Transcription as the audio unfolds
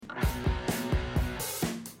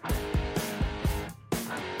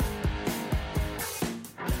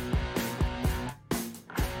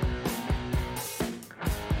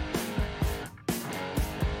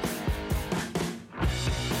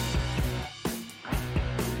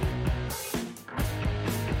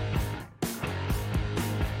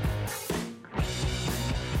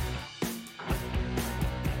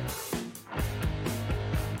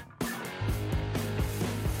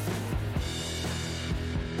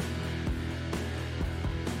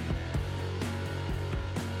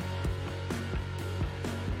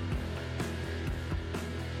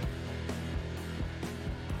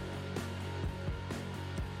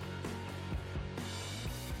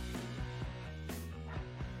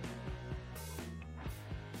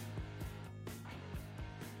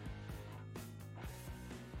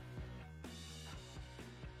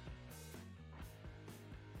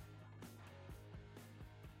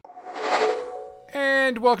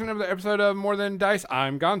And welcome to the episode of More Than Dice.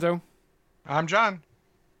 I'm Gonzo. I'm John.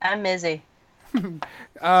 I'm Mizzy.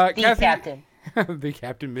 Kathy, Captain. the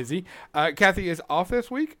Captain Mizzy. Kathy is off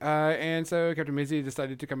this week, and so Captain Mizzy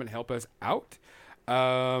decided to come and help us out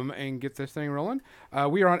and get this thing rolling.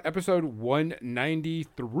 We are on episode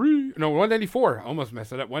 193. No, 194. Almost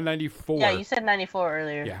messed it up. 194. Yeah, you said 94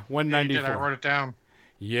 earlier. Yeah, Yeah, 194. I wrote it down.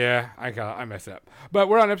 Yeah, I messed it up. But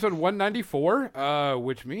we're on episode 194,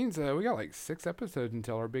 which means we got like 6 episodes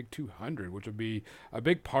until our big 200, which would be a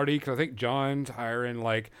big party because I think John's hiring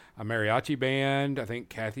like a mariachi band. I think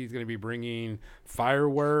Kathy's going to be bringing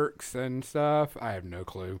fireworks and stuff. I have no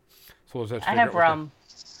clue. So we'll just I figure have out what rum.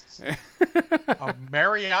 A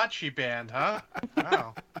mariachi band, huh?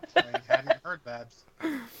 Wow. I hadn't heard that.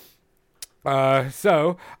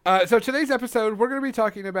 So today's episode, we're going to be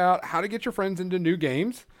talking about how to get your friends into new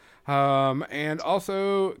games, and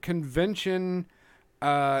also convention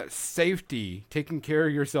safety, taking care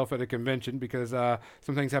of yourself at a convention because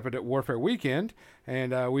some things happened at Warfare Weekend,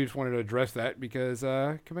 and we just wanted to address that because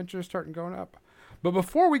conventions are starting going up. But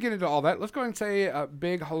before we get into all that, let's go ahead and say a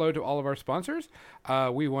big hello to all of our sponsors.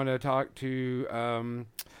 We want to talk to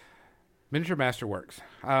Miniature Masterworks.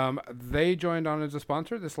 They joined on as a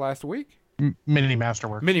sponsor this last week. Mini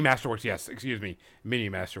Masterworks. Mini Masterworks, yes. Excuse me. Mini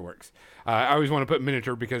Masterworks. I always want to put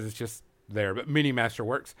miniature because it's just there, but Mini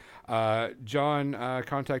Masterworks. John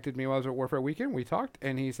contacted me while I was at Warfare Weekend. We talked,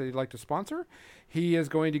 and he said he'd like to sponsor. He is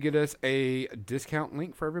going to get us a discount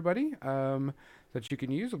link for everybody that you can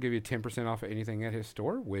use. He'll give you 10% off of anything at his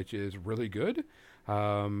store, which is really good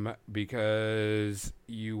because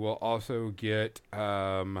you will also get...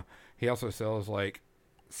 he also sells like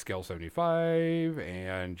Scale 75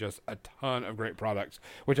 and just a ton of great products,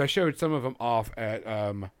 which I showed some of them off at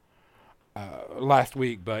last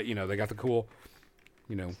week, but you know they got the cool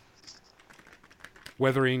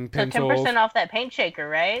weathering pencils. So 10% off that paint shaker,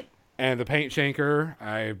 right? And the paint shaker.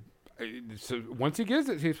 So once he gives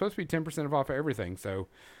it, he's supposed to be 10% off of everything. So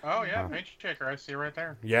Oh, yeah, paint shaker. I see it right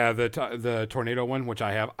there. yeah, the tornado one, which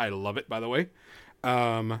I have, I love it, by the way.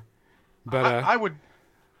 But I would...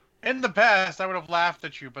 In the past, I would have laughed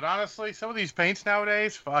at you, but honestly, some of these paints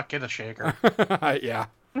nowadays, fuck, get a shaker. yeah.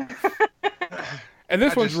 And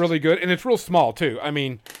this one's really good, and it's real small too. I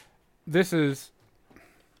mean, it's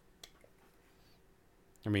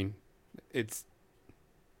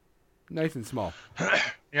nice and small.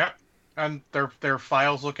 Yeah, and their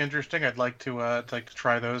files look interesting. I'd like to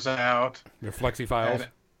try those out. They're flexi files.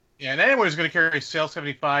 And anyone who's going to carry Sail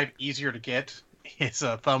 75 easier to get is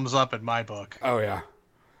a thumbs up in my book. Oh yeah.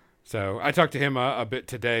 So I talked to him a bit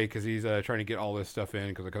today because he's trying to get all this stuff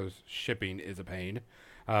in because shipping is a pain.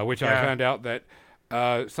 Which I found out that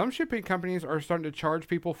some shipping companies are starting to charge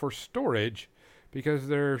people for storage because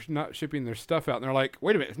they're not shipping their stuff out. And they're like,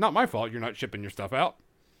 wait a minute, it's not my fault you're not shipping your stuff out.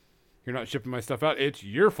 You're not shipping my stuff out. It's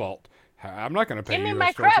your fault. I'm not going to pay you. Give me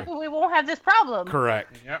my crap and we won't have this problem.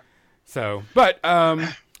 Correct. Yep. So, but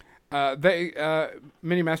Mini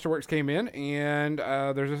Masterworks came in, and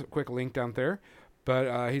there's a quick link down there.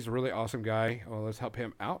 But he's a really awesome guy. Well, let's help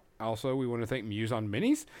him out. Also, we want to thank Muse on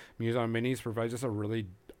Minis. Muse on Minis provides us a really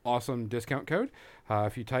awesome discount code.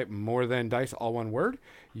 If you type More Than Dice, all one word,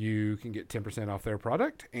 you can get 10% off their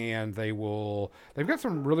product. And they've got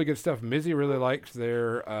some really good stuff. Mizzy really likes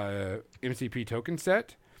their MCP token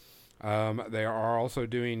set. They are also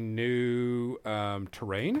doing new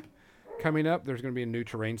terrain coming up. There's going to be a new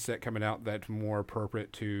terrain set coming out that's more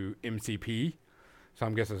appropriate to MCP. So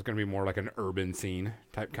I'm guessing it's going to be more like an urban scene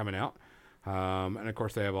type coming out. And of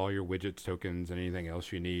course they have all your widgets, tokens, and anything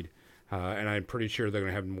else you need. And I'm pretty sure they're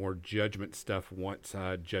going to have more Judgment stuff once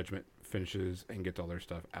Judgment finishes and gets all their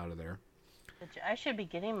stuff out of there. I should be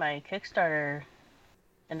getting my Kickstarter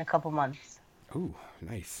in a couple months. Ooh,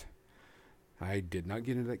 nice. I did not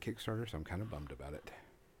get into that Kickstarter, so I'm kind of bummed about it.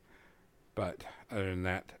 But other than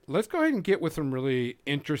that, let's go ahead and get with some really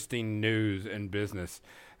interesting news and business.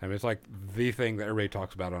 I mean, it's like the thing that everybody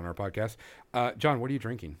talks about on our podcast. John, what are you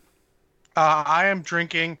drinking? I am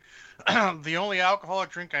drinking the only alcoholic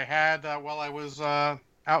drink I had while I was out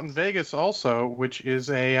in Vegas also, which is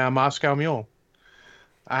a Moscow Mule.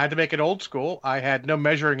 I had to make it old school. I had no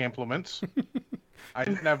measuring implements. I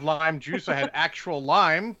didn't have lime juice. I had actual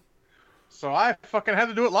lime. So I fucking had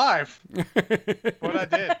to do it live. What I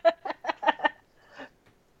did.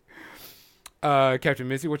 Captain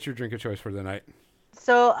Missy, what's your drink of choice for the night?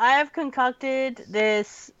 So I have concocted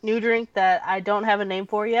this new drink that I don't have a name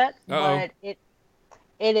for yet, but it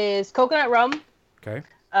is coconut rum, Okay.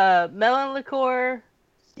 melon liqueur,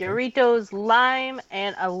 Doritos lime,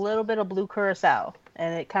 and a little bit of blue curacao,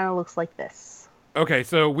 and it kind of looks like this. Okay,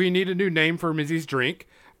 so we need a new name for Missy's drink.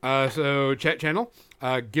 So chat channel,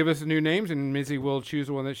 Give us the new names, and Mizzy will choose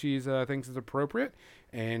the one that she thinks is appropriate,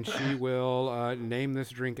 and she will name this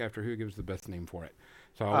drink after who gives the best name for it.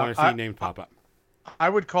 So I want to see names pop up. I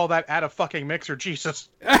would call that "add a fucking mixer," Jesus.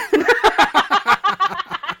 Well,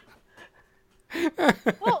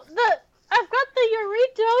 I've got the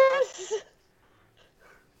Doritos.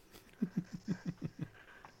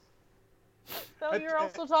 So you're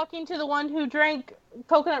also talking to the one who drank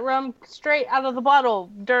coconut rum straight out of the bottle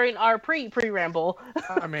during our pre-ramble.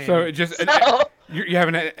 I mean, so it just you have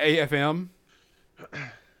an AFM.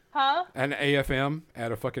 Huh? An AFM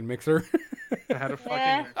at a fucking mixer. Add a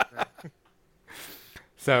fucking mixer.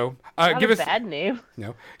 So Not give a us bad name.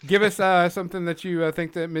 no. Give us something that you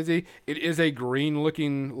think that Mizzy. It is a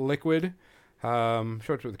green-looking liquid. Show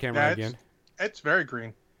it to the camera again. It's very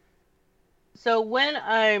green. So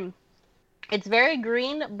it's very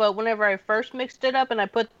green, but whenever I first mixed it up and I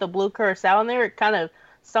put the blue curacao in there, it kind of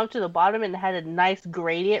sunk to the bottom and had a nice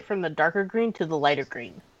gradient from the darker green to the lighter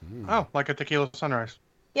green. Oh, like a tequila sunrise.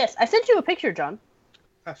 Yes, I sent you a picture, John.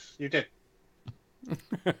 Yes, you did.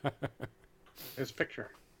 His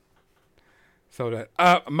picture. So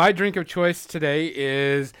my drink of choice today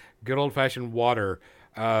is good old-fashioned water.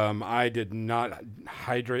 I did not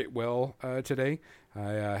hydrate well today.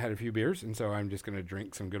 I had a few beers, and so I'm just going to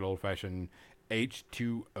drink some good old-fashioned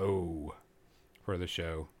H2O for the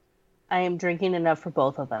show. I am drinking enough for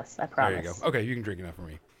both of us, I promise. There you go. Okay, you can drink enough for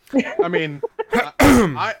me. I mean,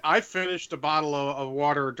 I finished a bottle of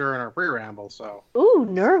water during our pre-ramble, so. Ooh,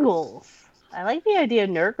 Nurgles. I like the idea of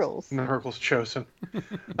Nurgles. Nurgles chosen.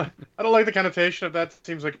 I don't like the connotation of that.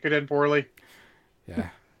 Seems like it could end poorly. Yeah.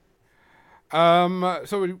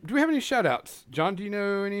 So do we have any shout-outs? John, do you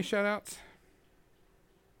know any shout-outs?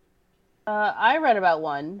 I read about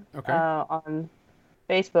one on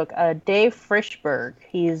Facebook. Dave Frischberg.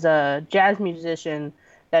 He's a jazz musician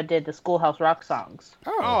that did the Schoolhouse Rock songs.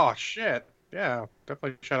 Oh shit. Yeah,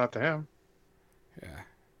 definitely shout out to him. Yeah.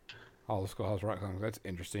 All the Schoolhouse Rock songs. That's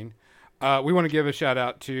interesting. We want to give a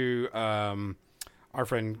shout-out to our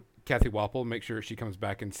friend Kathy Wapple. Make sure she comes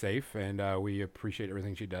back and safe, and we appreciate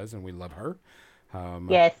everything she does, and we love her.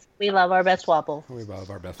 Yes, we love our best Wapple. We love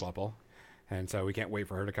our best Wapple, and so we can't wait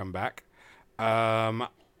for her to come back.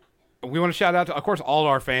 We want to shout out to, of course, all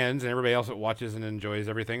our fans and everybody else that watches and enjoys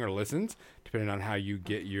everything or listens, depending on how you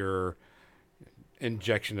get your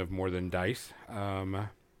injection of More Than Dice.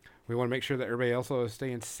 We want to make sure that everybody else is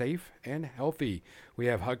staying safe and healthy. We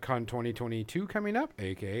have HugCon 2022 coming up,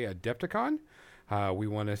 a.k.a. Adepticon. We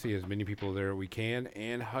want to see as many people there as we can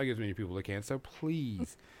and hug as many people as we can. So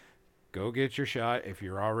please, go get your shot. If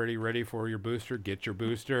you're already ready for your booster, get your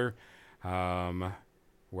booster.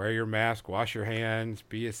 Wear your mask, wash your hands,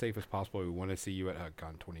 be as safe as possible. We want to see you at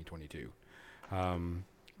HugCon 2022.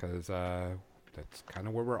 Because that's kind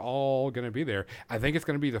of where we're all going to be there. I think it's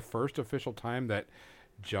going to be the first official time that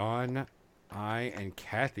John, I, and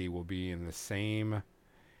Kathy will be in the same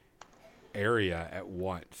area at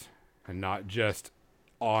once and not just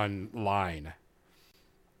online.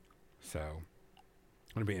 So,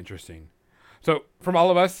 it'll be interesting. So, from all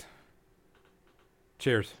of us,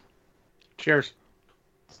 cheers. Cheers.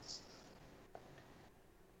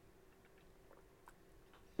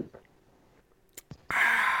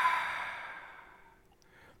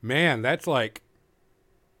 Man, that's like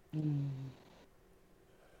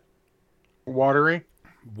watery.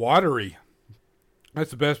 Watery. That's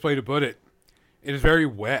the best way to put it. It is very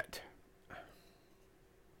wet.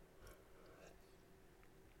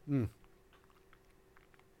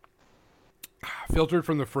 Filtered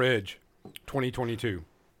from the fridge, 2022.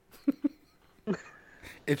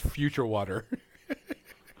 It's future water.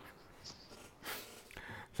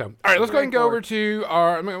 So, all right, let's go ahead and go over to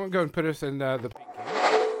our. I'm going to go and put us in the paint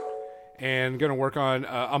can, and going to work on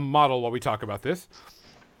a model while we talk about this.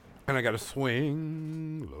 And I got to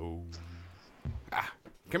swing low.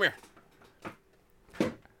 Come here.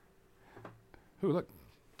 Ooh, look.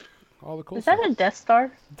 All the cool Is stuff. that a Death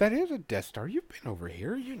Star? That is a Death Star. You've been over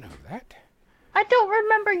here. You know that. I don't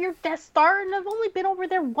remember your Death Star, and I've only been over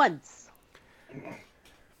there once.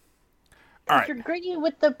 All right. You're greedy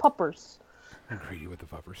with the puppers. I'm greedy with the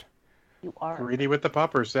puppers. You are. Greedy with the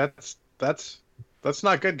puppers. That's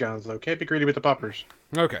not good, Gonzo. Can't be greedy with the puppers.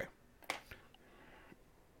 Okay.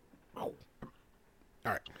 Oh.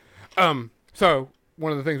 All right. So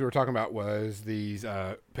one of the things we were talking about was these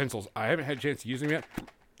pencils. I haven't had a chance to use them yet,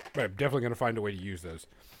 but I'm definitely going to find a way to use those.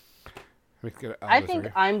 Let me get out of I this think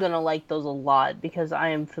area. I'm going to like those a lot because I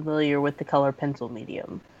am familiar with the color pencil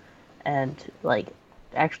medium and, like,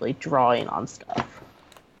 actually drawing on stuff.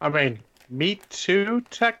 I mean, me too,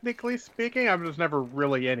 technically speaking. I'm just never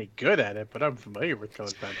really any good at it, but I'm familiar with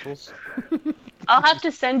colored pencils. I'll have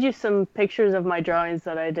to send you some pictures of my drawings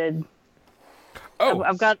that I did. Oh,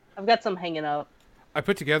 I've got some hanging up. I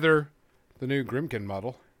put together the new Grimkin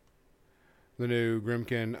model. The new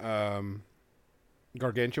Grimkin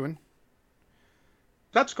Gargantuan.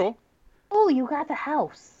 That's cool. Oh, you got the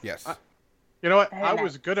house. Yes. You know what? Very I nice.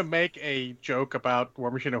 was gonna make a joke about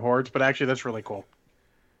War Machine and Hordes, but actually, that's really cool.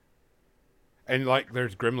 And like,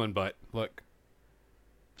 there's Gremlin butt. Look.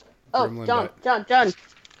 Oh, Gremlin John.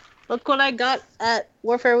 Look what I got at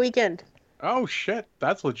Warfare Weekend. Oh shit,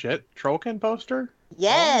 that's legit. Trollkin poster?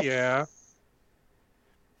 Yes. Oh, yeah.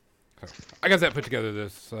 I got that put together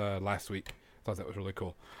this last week. Thought that was really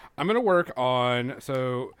cool. I'm gonna work on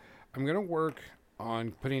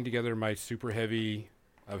putting together my super heavy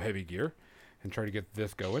of heavy gear and try to get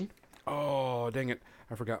this going. Oh dang it!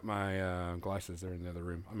 I forgot my glasses. They're in the other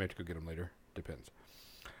room. I may have to go get them later. Depends.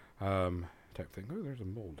 Type thing. Oh, there's a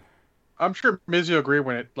mold. I'm sure Mizzy will agree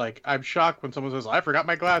when I'm shocked when someone says, I forgot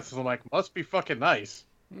my glasses. I'm like, must be fucking nice.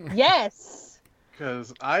 Yes.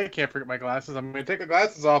 Because I can't forget my glasses. I'm going to take the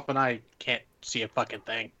glasses off and I can't see a fucking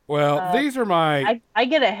thing. Well, these are my. I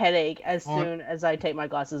get a headache as soon as I take my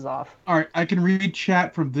glasses off. All right, I can read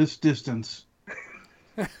chat from this distance.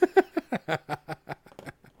 I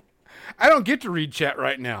don't get to read chat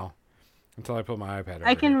right now until I put my iPad over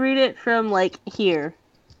I can here. read it from like here,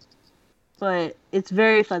 but it's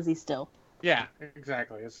very fuzzy still. Yeah,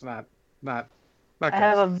 exactly. It's not I good.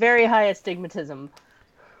 have a very high astigmatism.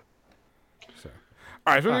 So,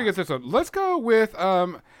 all right, so we're gonna get this one. Let's go with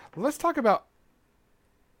let's talk about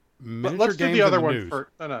miniature Let's do games the other in the one news.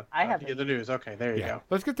 first. No. I have the news. Okay, there you go.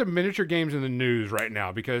 Let's get to miniature games in the news right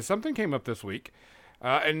now because something came up this week,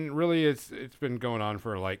 and really it's been going on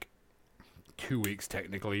for like 2 weeks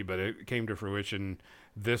technically, but it came to fruition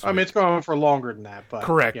this week. I mean, it's going on for longer than that, but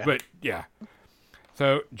Correct, yeah. but yeah.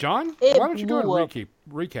 So, John, It why don't you go and blew up.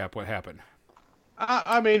 recap what happened?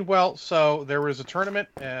 So there was a tournament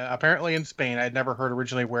apparently in Spain. I'd never heard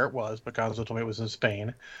originally where it was, but Gonzo told me it was in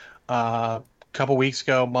Spain. A couple weeks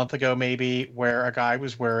ago, month ago maybe, where a guy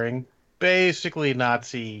was wearing basically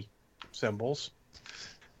Nazi symbols.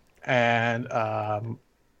 And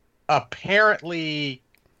apparently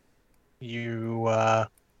you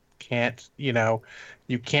can't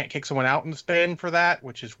kick someone out in Spain for that,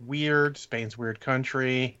 which is weird. Spain's a weird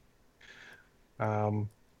country.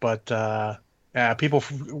 But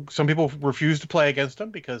some people refuse to play against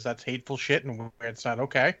them because that's hateful shit and it's not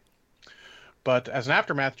okay. But as an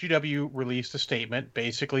aftermath, GW released a statement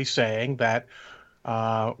basically saying that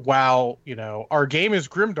while, our game is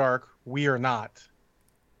grimdark, we are not,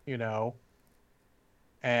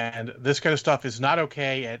 and this kind of stuff is not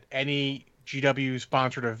okay at any GW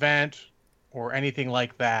sponsored event or anything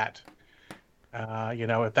like that.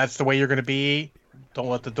 If that's the way you're going to be, don't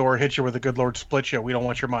let the door hit you where the good Lord split you. We don't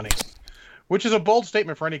want your money. Which is a bold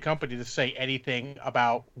statement for any company to say anything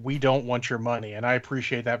about we don't want your money, and I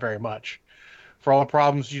appreciate that very much. For all the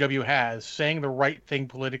problems GW has, saying the right thing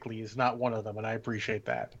politically is not one of them, and I appreciate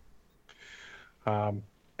that.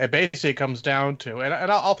 It basically comes down to,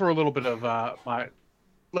 and I'll throw a little bit of my,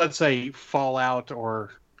 let's say, fallout or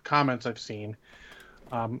comments I've seen.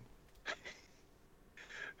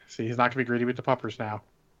 See, he's not going to be greedy with the puppers now.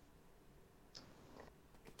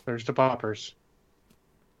 There's the puppers.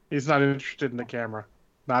 He's not interested in the camera.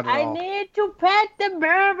 Not at all. I need to pet the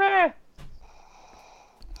baby.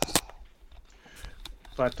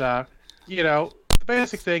 But, the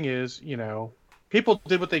basic thing is, people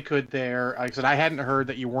did what they could there. Like I said, I hadn't heard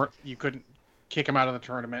that you couldn't kick him out of the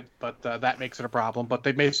tournament, but that makes it a problem. But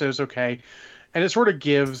they may say it's okay. And it sort of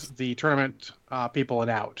gives the tournament people an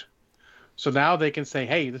out. So now they can say,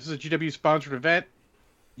 hey, this is a GW-sponsored event.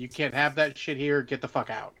 You can't have that shit here. Get the fuck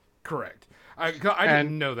out. Correct. I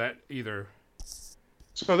didn't know that either.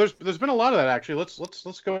 So there's been a lot of that actually.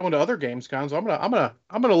 Let's go into other games, Gonzo.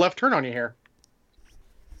 I'm gonna left turn on you here.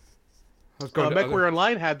 Let's go. MechWarrior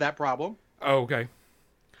Online had that problem. Oh, okay.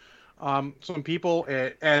 Some people,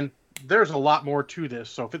 and there's a lot more to this.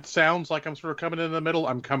 So if it sounds like I'm sort of coming in the middle,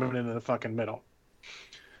 I'm coming in the fucking middle.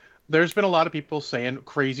 There's been a lot of people saying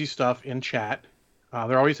crazy stuff in chat.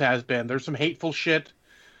 There always has been. There's some hateful shit.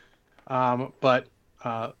 But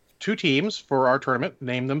two teams for our tournament one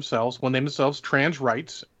named themselves Trans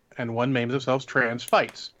Rights, and one named themselves Trans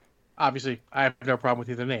Fights. Obviously, I have no problem with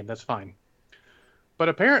either name. That's fine. But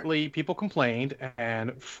apparently, people complained,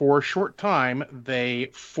 and for a short time,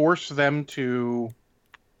 they forced them to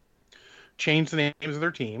change the names of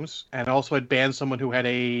their teams, and also had banned someone who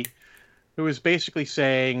was basically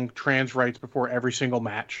saying trans rights before every single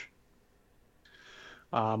match.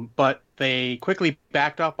 But they quickly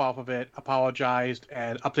backed up off of it, apologized,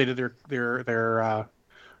 and updated their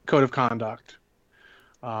code of conduct.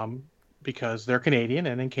 because they're Canadian,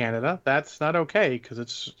 and in Canada, that's not okay because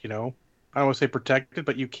it's, I don't want to say protected,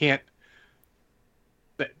 but you can't.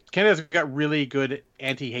 Canada's got really good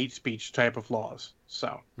anti-hate speech type of laws.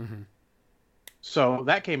 So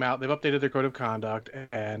that came out. They've updated their code of conduct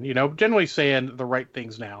and, generally saying the right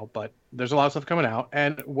things now, but there's a lot of stuff coming out.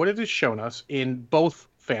 And what it has shown us in both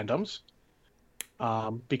fandoms,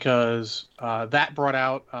 because that brought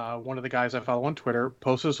out one of the guys I follow on Twitter,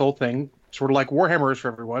 posted this whole thing, sort of like Warhammer is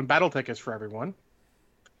for everyone, Battletech is for everyone.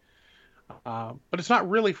 But it's not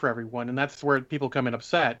really for everyone, and that's where people come in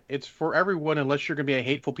upset. It's for everyone unless you're going to be a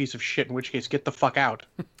hateful piece of shit, in which case, get the fuck out.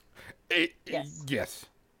 Yes.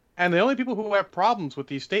 And the only people who have problems with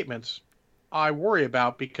these statements, I worry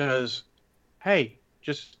about because, hey,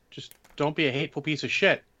 just don't be a hateful piece of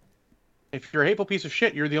shit. If you're a hateful piece of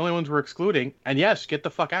shit, you're the only ones we're excluding, and yes, get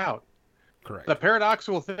the fuck out. Correct. The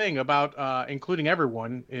paradoxical thing about including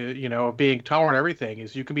everyone, being tolerant of everything,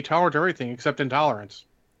 is you can be tolerant of everything except intolerance.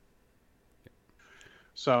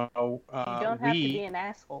 So you don't have to be an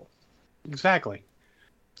asshole. Exactly.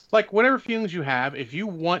 Like, whatever feelings you have, if you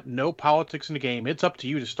want no politics in the game, it's up to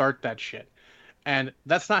you to start that shit. And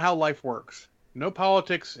that's not how life works. No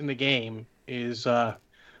politics in the game is a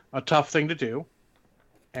tough thing to do.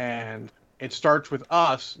 And it starts with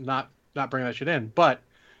us not bringing that shit in. But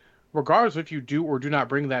regardless if you do or do not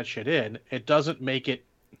bring that shit in, it doesn't make it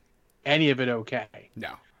any of it okay.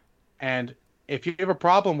 No. And if you have a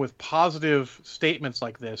problem with positive statements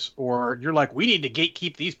like this, or you're like, we need to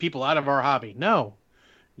gatekeep these people out of our hobby. No,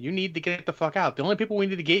 you need to get the fuck out. The only people we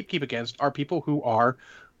need to gatekeep against are people who are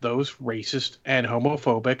those racist and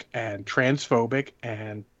homophobic and transphobic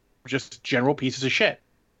and just general pieces of shit.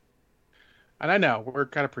 And I know we're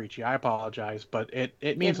kind of preachy. I apologize, but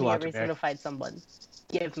it means a lot to me. Give me a reason to fight someone.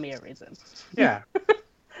 Give me a reason. Yeah.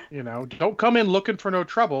 Don't come in looking for no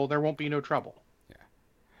trouble. There won't be no trouble.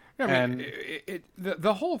 I mean,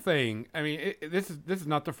 the whole thing. I mean, this is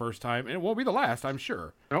not the first time, and it won't be the last, I'm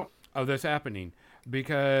sure, of this happening.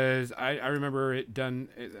 Because I remember it done.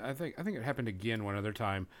 I think it happened again one other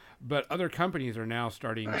time. But other companies are now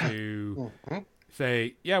starting to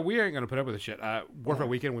say, "Yeah, we ain't going to put up with this shit." Warfare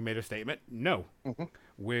Weekend, we made a statement. No,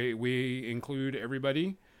 we include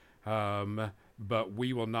everybody, but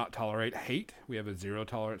we will not tolerate hate. We have a zero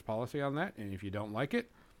tolerance policy on that, and if you don't like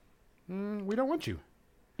it, we don't want you.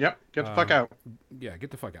 Yep, get the fuck out. Yeah, get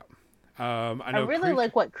the fuck out. I really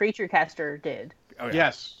like what Creature Caster did. Oh, yeah.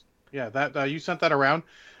 Yes. Yeah, that you sent that around.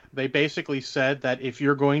 They basically said that if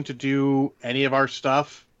you're going to do any of our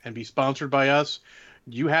stuff and be sponsored by us,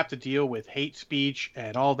 you have to deal with hate speech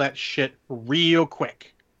and all that shit real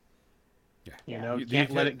quick. Yeah. You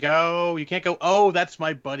can't let it go. You can't go, oh, that's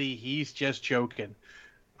my buddy. He's just joking.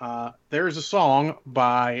 There's a song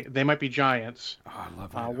by They Might Be Giants. Oh, I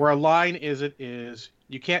love that. Where a line is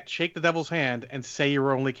you can't shake the devil's hand and say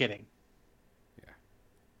you're only kidding.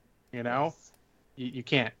 Yeah. You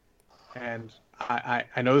can't. And I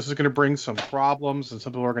know this is going to bring some problems and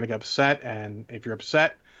some people are going to get upset. And if you're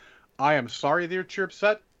upset, I am sorry that you're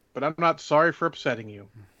upset, but I'm not sorry for upsetting you.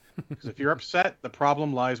 Because if you're upset, the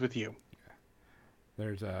problem lies with you.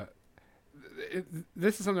 Yeah.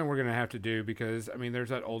 This is something we're going to have to do because, I mean, there's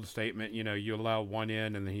that old statement, you allow one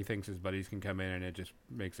in and then he thinks his buddies can come in and it just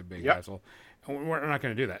makes a big hassle. And we're not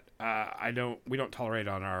going to do that. We don't tolerate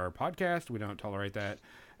on our podcast. We don't tolerate that.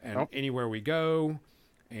 And anywhere we go,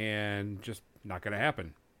 and just not going to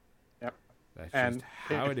happen. Yep. That's just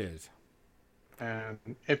how it is. And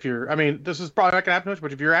if this is probably not going to happen much,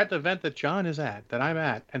 but if you're at the event that John is at, that I'm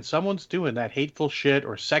at, and someone's doing that hateful shit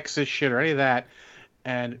or sexist shit or any of that,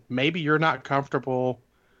 and maybe you're not comfortable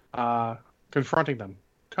confronting them,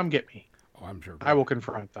 come get me. Oh, I'm sure. I will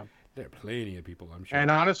confront them. There are plenty of people, I'm sure. And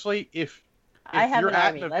honestly, if I have you're an at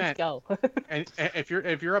army, an let's event, go. and if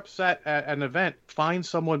you're upset at an event, find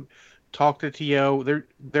someone, talk to TO.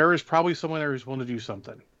 There is probably someone there who's willing to do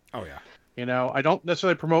something. Oh yeah. I don't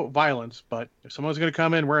necessarily promote violence, but if someone's going to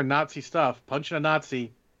come in wearing Nazi stuff, punching a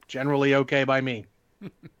Nazi, generally okay by me.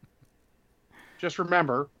 Just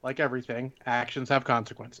remember, like everything, actions have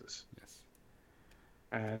consequences. Yes.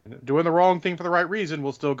 And doing the wrong thing for the right reason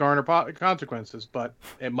will still garner consequences, but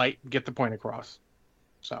it might get the point across.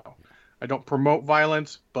 So, I don't promote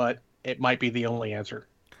violence, but it might be the only answer.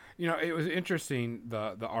 It was interesting,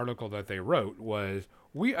 the article that they wrote was,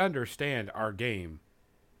 we understand our game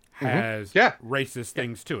has racist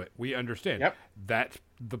things to it. We understand. Yep. That's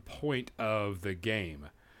the point of the game.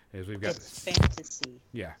 Is we've got it's fantasy.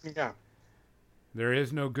 Yeah. Yeah. There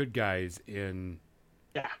is no good guys in...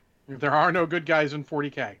 Yeah. There are no good guys in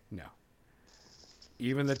 40K. No.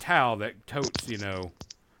 Even the Tau that totes,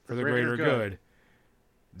 for the greater good.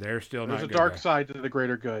 they're still There's not a good dark guys. side to the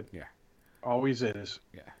greater good. Yeah. Always is.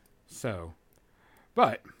 Yeah. So,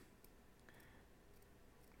 but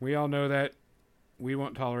we all know that we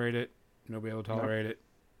won't tolerate it. Nobody will tolerate it.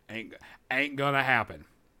 Ain't gonna happen.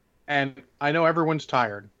 And I know everyone's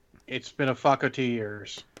tired. It's been a fuck of 2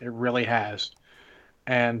 years. It really has.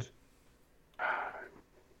 And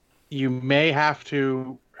you may have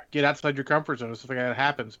to get outside your comfort zone if something like that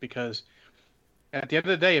happens, because at the end of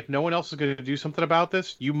the day, if no one else is going to do something about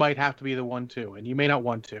this, you might have to be the one to, and you may not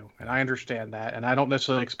want to. And I understand that, and I don't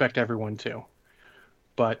necessarily expect everyone to.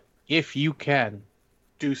 But if you can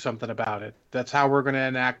do something about it, that's how we're going to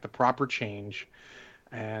enact the proper change.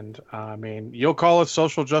 And I mean, you'll call us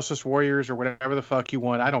social justice warriors or whatever the fuck you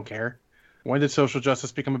want. I don't care. When did social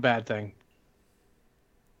justice become a bad thing?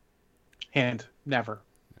 And never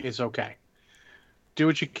is okay. Do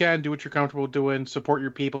what you can, do what you're comfortable doing, support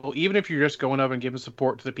your people, even if you're just going up and giving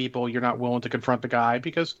support to the people, you're not willing to confront the guy,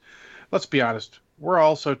 because let's be honest, we're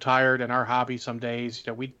all so tired in our hobby some days,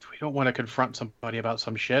 we don't want to confront somebody about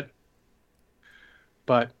some shit.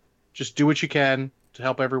 But just do what you can to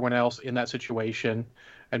help everyone else in that situation,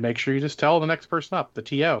 and make sure you just tell the next person up, the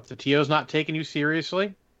TO. If the TO's not taking you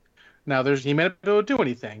seriously, now he may not be able to do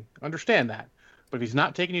anything, understand that. But if he's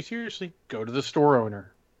not taking you seriously, go to the store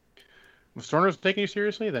owner. If the store owner's taking you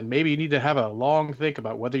seriously, then maybe you need to have a long think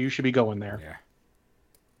about whether you should be going there. Yeah.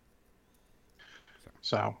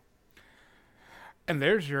 So. And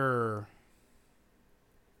there's your...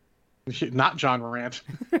 Not John rant.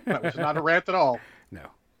 That was not a rant at all. No.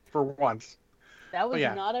 For once. That was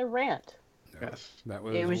yeah. not a rant. No. Yes. That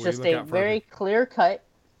was. It was we just look a out for very other- clear cut.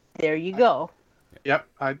 There you go. Yep.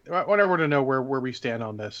 I want everyone to know where we stand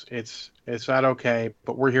on this. It's not okay,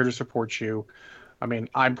 but we're here to support you. I mean,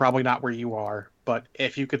 I'm probably not where you are, but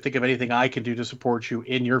if you could think of anything I can do to support you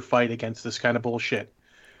in your fight against this kind of bullshit,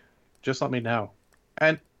 just let me know.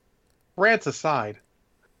 And rants aside,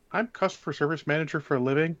 I'm customer service manager for a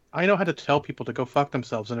living. I know how to tell people to go fuck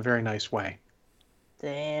themselves in a very nice way.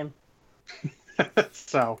 Damn.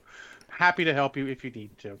 So, happy to help you if you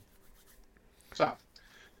need to. So,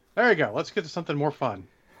 there you go. Let's get to something more fun.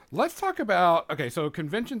 Let's talk about... Okay, so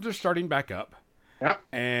conventions are starting back up. Yep.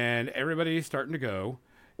 And everybody's starting to go.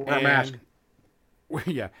 Wear a mask.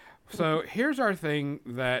 Yeah. So here's our thing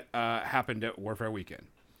that happened at Warfare Weekend.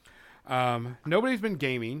 Nobody's been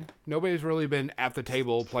gaming. Nobody's really been at the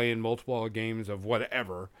table playing multiple games of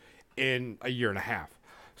whatever in a year and a half.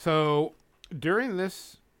 So during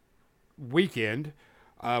this weekend,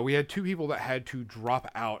 we had two people that had to drop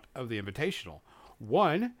out of the Invitational.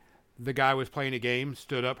 One, the guy was playing a game,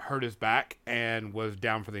 stood up, hurt his back, and was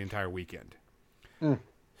down for the entire weekend.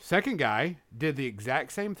 Second guy did the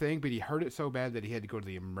exact same thing, but he hurt it so bad that he had to go to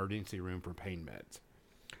the emergency room for pain meds.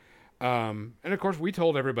 And of course, we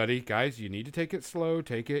told everybody, guys, you need to take it slow,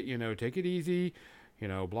 take it easy,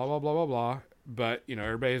 blah, blah, blah, blah, blah. But,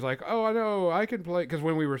 everybody's like, oh, I know, I can play. Because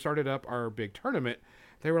when we were started up our big tournament,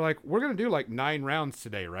 they were like, we're going to do like 9 rounds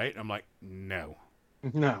today, right? I'm like, no.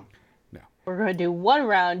 No. We're going to do 1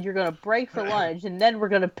 round, you're going to break for lunch, and then we're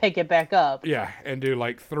going to pick it back up. Yeah, and do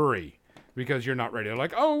like 3. Because you're not ready. They're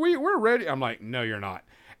like, oh, we're ready. I'm like, no, you're not.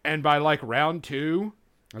 And by like round 2,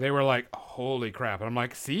 they were like, holy crap. And I'm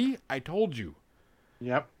like, see, I told you.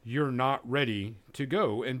 Yep. You're not ready to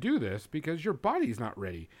go and do this because your body's not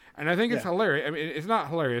ready. And I think it's hilarious. I mean, it's not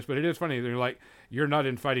hilarious, but it is funny. They're like, you're not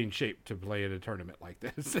in fighting shape to play at a tournament like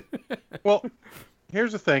this. Well,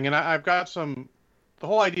 here's the thing, and I've got some... The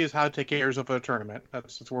whole idea is how to take care of a tournament.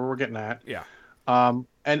 That's where we're getting at. Yeah.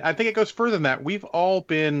 And I think it goes further than that. We've all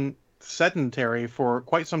been sedentary for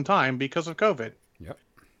quite some time because of COVID. Yep.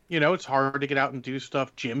 It's hard to get out and do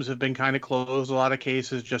stuff. Gyms have been kind of closed. A lot of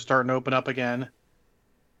cases just starting to open up again.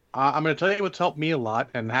 I'm going to tell you what's helped me a lot.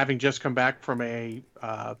 And having just come back from a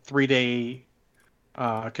 3-day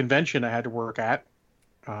convention I had to work at,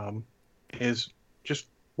 is just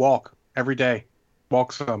walk every day.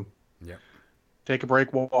 Walk some. Yep. Take a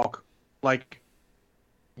break, walk. Like,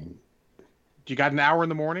 you got an hour in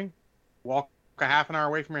the morning? Walk a half an hour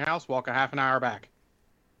away from your house, walk a half an hour back.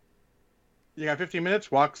 You got 15 minutes,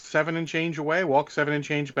 walk 7 and change away, walk 7 and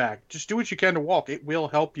change back. Just do what you can to walk. It will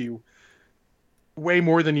help you way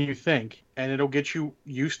more than you think, and it'll get you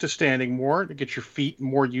used to standing more, to get your feet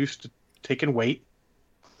more used to taking weight.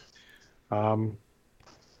 That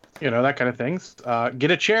kind of things. Get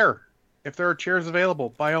a chair. If there are chairs available,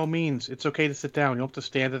 by all means, it's okay to sit down. You don't have to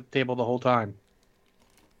stand at the table the whole time.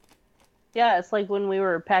 Yeah, it's like when we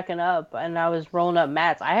were packing up and I was rolling up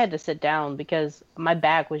mats, I had to sit down because my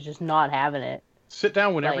back was just not having it. Sit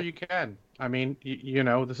down whenever you can. I mean,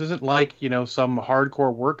 this isn't like, some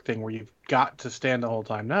hardcore work thing where you've got to stand the whole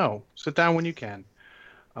time. No, sit down when you can.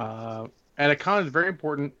 And a con is very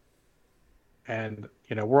important. And,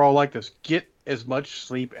 we're all like this. Get as much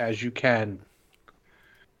sleep as you can.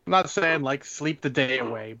 I'm not saying like sleep the day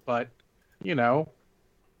away, but, you know,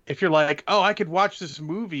 if you're like, oh, I could watch this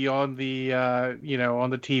movie on on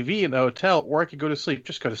the TV in the hotel, or I could go to sleep,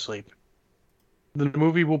 just go to sleep. The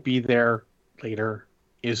movie will be there later.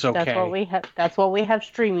 Is okay. That's what we have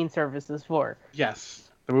streaming services for.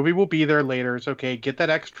 Yes. The movie will be there later. It's okay. Get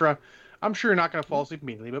that extra. I'm sure you're not going to fall asleep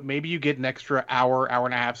immediately, but maybe you get an extra hour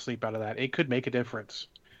and a half sleep out of that. It could make a difference.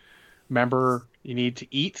 Remember, you need to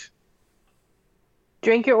eat.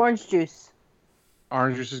 Drink your orange juice.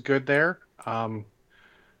 Orange juice is good there.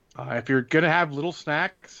 If you're going to have little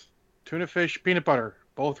snacks, tuna fish, peanut butter,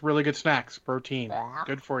 both really good snacks. Protein.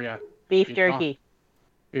 Good for you. Beef jerky.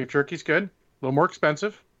 Beef jerky's good. A little more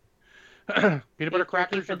expensive. Peanut butter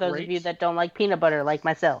crackers for are those great. of you that don't like peanut butter, like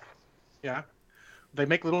myself. Yeah, they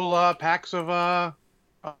make little packs of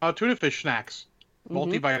tuna fish snacks,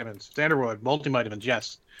 multivitamins, Standardwood multivitamins.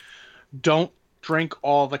 Yes, don't drink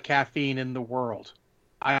all the caffeine in the world.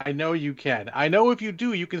 I know you can. I know if you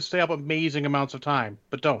do, you can stay up amazing amounts of time,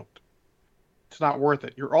 but don't. It's not worth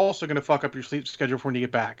it. You're also going to fuck up your sleep schedule when you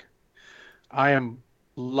get back. I am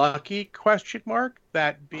lucky,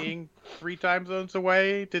 that being 3 time zones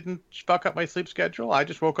away didn't fuck up my sleep schedule. I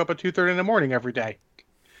just woke up at 2:30 in the morning every day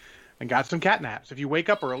and got some cat naps. If you wake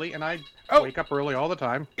up early, and I wake up early all the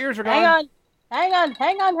time. Ears are gone. Hang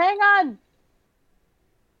on.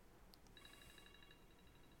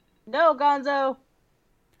 No, Gonzo.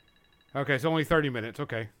 Okay, it's only 30 minutes.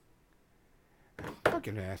 Okay.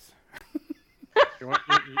 Fucking ass.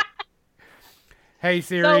 Hey,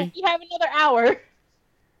 Siri. So we have another hour.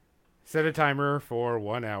 Set a timer for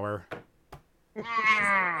 1 hour. There's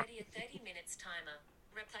already a 30 minutes timer.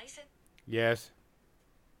 Replace it. Yes.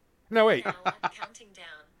 No, wait. Hour counting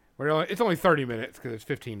down. It's only 30 minutes because it's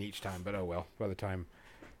 15 each time, but oh well, by the time.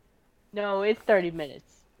 No, it's 30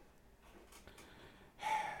 minutes.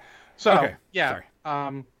 So, Okay, yeah.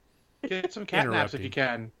 sorry. Get some cat naps if you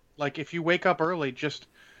can. Like, if you wake up early,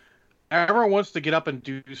 everyone wants to get up and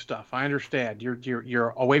do stuff. I understand. You're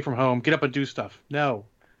away from home. Get up and do stuff. No.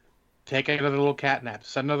 Take another little cat nap.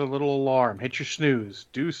 Set another little alarm. Hit your snooze.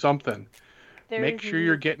 Do something. Make sure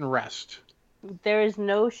you're getting rest. There is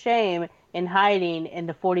no shame in hiding in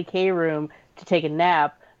the 40K room to take a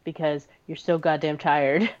nap because you're so goddamn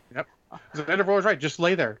tired. Yep. Xander was right. Just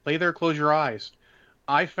lay there. Lay there, close your eyes.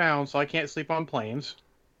 I can't sleep on planes.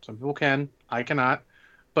 Some people can. I cannot.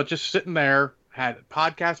 But just sitting there, had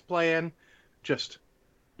podcasts playing, just,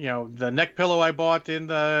 the neck pillow I bought in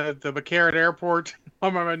the McCarran airport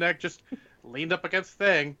on my neck, just leaned up against the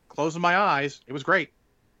thing, closing my eyes. It was great.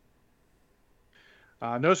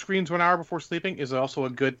 No screens 1 hour before sleeping is also a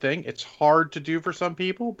good thing. It's hard to do for some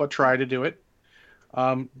people, but try to do it.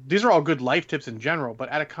 These are all good life tips in general, but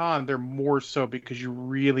at a con, they're more so because you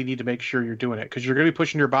really need to make sure you're doing it, because you're going to be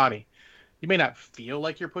pushing your body. You may not feel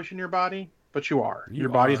like you're pushing your body, but you are. Your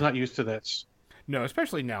body's not used to this. No,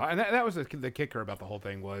 especially now. And that was the kicker about the whole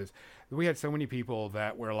thing was we had so many people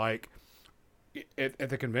that were like, at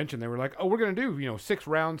the convention, they were like, oh, we're going to do, 6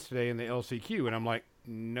 rounds today in the LCQ. And I'm like,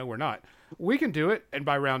 no, we're not. We can do it. And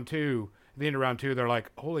by round 2, the end of round 2, they're like,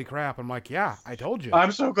 holy crap. I'm like, yeah, I told you.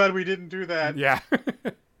 I'm so glad we didn't do that. Yeah.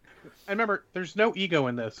 And remember, there's no ego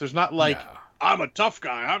in this. There's not like, I'm a tough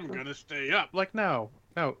guy, I'm going to stay up. Like, no,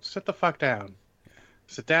 sit the fuck down.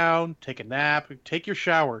 Sit down, take a nap, take your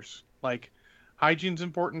showers. Like, hygiene's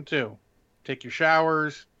important too. Take your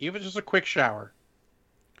showers, even just a quick shower.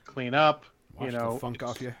 Clean up, Wash the funk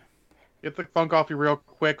off you. Get the funk off you real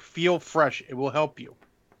quick. Feel fresh. It will help you.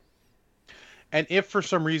 And if for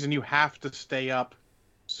some reason you have to stay up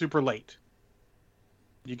super late,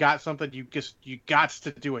 you got something, you got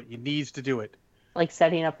to do it. You needs to do it. Like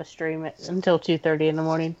setting up a stream until 2:30 in the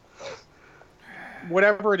morning.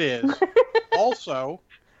 Whatever it is. Also,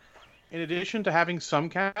 in addition to having some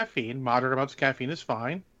caffeine, moderate amounts of caffeine is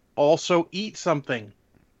fine. Also, eat something.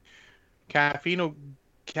 Caffeine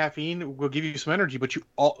will give you some energy, but keep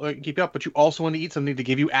you up. But you also want to eat something to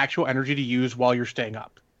give you actual energy to use while you're staying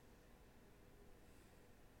up.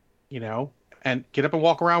 And get up and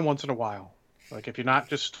walk around once in a while. Like, if you're not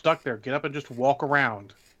just stuck there, get up and just walk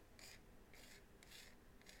around.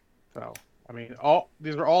 So, I mean,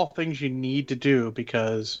 these are all things you need to do,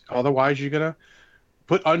 because otherwise you're gonna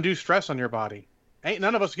put undue stress on your body. Ain't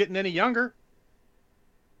none of us getting any younger.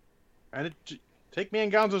 And take me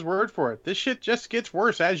and Gonzo's word for it. This shit just gets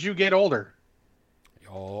worse as you get older.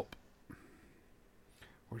 Yup.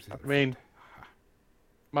 Where's the other I mean,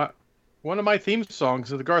 one of my theme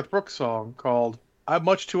songs is the Garth Brooks song called "I'm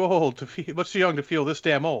much too young to feel this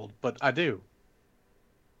damn old," but I do.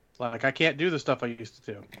 Like, I can't do the stuff I used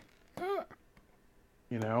to do. Uh,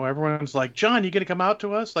 You know, everyone's like, John, you gonna come out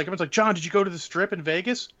to us? Like, everyone's like, John, did you go to the strip in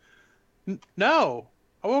Vegas? No.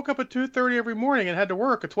 I woke up at 2:30 every morning and had to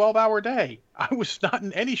work a 12-hour day. I was not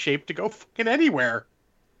in any shape to go fucking anywhere.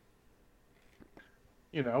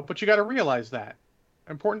 You know, but you got to realize that.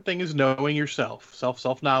 Important thing is knowing yourself,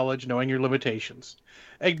 self-knowledge, knowing your limitations.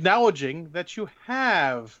 Acknowledging that you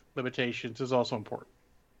have limitations is also important.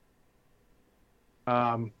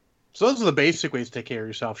 So those are the basic ways to take care of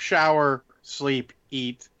yourself. Shower, sleep,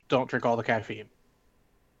 eat, don't drink all the caffeine.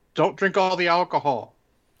 Don't drink all the alcohol.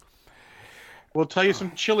 We'll tell you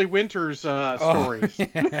some chilly winters stories.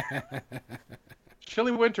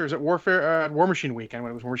 Chilly winters at War Machine Weekend,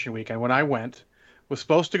 when it was War Machine Weekend, when I went, was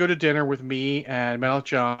supposed to go to dinner with me and Metal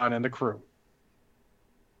John and the crew.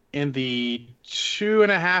 In the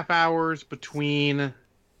 2.5 hours between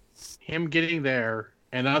him getting there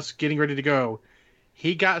and us getting ready to go,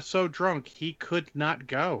 he got so drunk he could not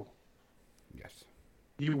go. Yes.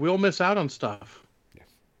 You will miss out on stuff. Yes.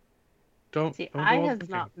 Don't. See, don't I go have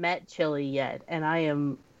drinking. not met Chili yet, and I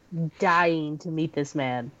am dying to meet this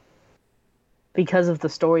man because of the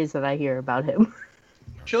stories that I hear about him.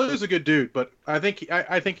 Chili's a good dude, but I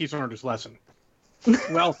think he's learned his lesson.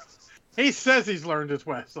 Well, he says he's learned his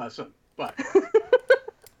lesson, but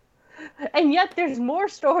And yet there's more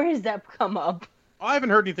stories that come up. I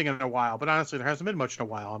haven't heard anything in a while. But honestly, there hasn't been much in a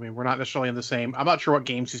while. I mean, we're not necessarily in the same. I'm not sure what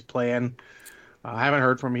games he's playing. I haven't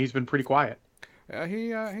heard from him. He's been pretty quiet.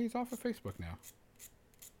 He's off of Facebook now.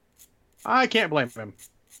 I can't blame him.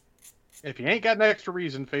 If you ain't got an extra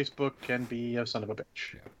reason, Facebook can be a son of a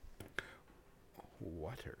bitch.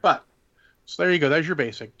 Water. But, so there you go. There's your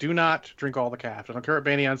basic. Do not drink all the caffeine. I don't care what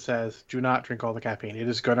Banyan says. Do not drink all the caffeine. It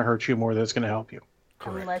is going to hurt you more than it's going to help you.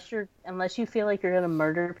 Correct. Unless you feel like you're gonna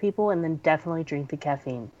murder people, and then definitely drink the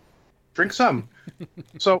caffeine. Drink some.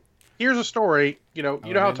 So here's a story. You know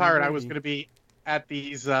how tired I was baby. going to be at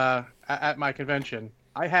these at my convention.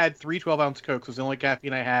 I had 3 12-ounce Cokes. It was the only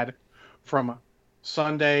caffeine I had from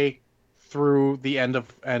Sunday through the end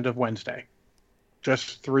of Wednesday.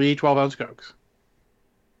 Just 3 12-ounce Cokes.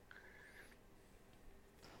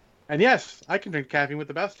 And yes, I can drink caffeine with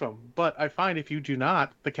the best of them, but I find if you do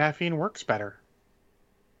not, the caffeine works better.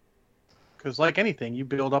 Because like anything, you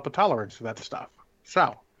build up a tolerance for that stuff.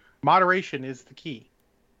 So, moderation is the key.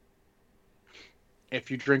 If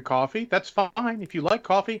you drink coffee, that's fine. If you like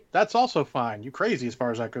coffee, that's also fine. You crazy as far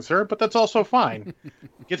as I'm concerned, but that's also fine.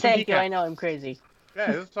 Get some Thank you. decaf. I know I'm crazy.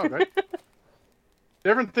 Yeah, that's all good.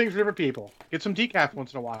 Different things for different people. Get some decaf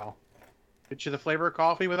once in a while. Get you the flavor of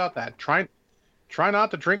coffee without that. Try not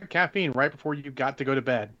to drink caffeine right before you got to go to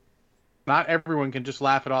bed. Not everyone can just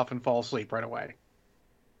laugh it off and fall asleep right away.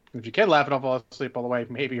 If you can laugh it off and fall asleep all the way,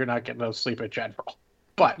 maybe you're not getting no sleep in general.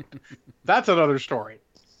 But that's another story.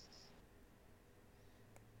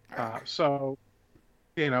 So,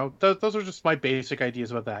 those are just my basic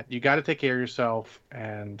ideas about that. You got to take care of yourself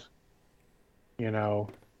and,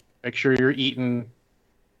 make sure you're eating.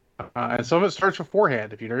 And some of it starts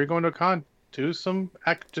beforehand. If you know you're going to a con, do some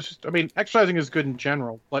exercising is good in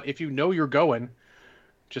general. But if you know you're going,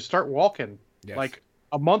 just start walking. Yes. Like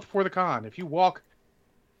a month before the con. If you walk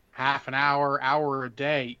half an hour a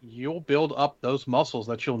day, you'll build up those muscles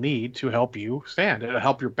that you'll need to help you stand. It'll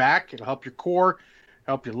help your back. It'll help your core.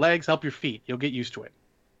 Help your legs, help your feet. You'll get used to it.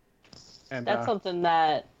 And That's something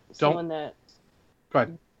that someone that. Go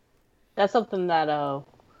ahead. That's something that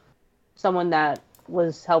someone that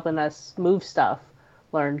was helping us move stuff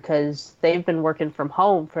learned, because they've been working from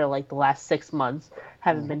home for like the last 6 months,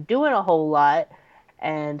 haven't been doing a whole lot,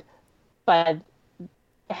 and by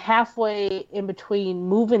halfway in between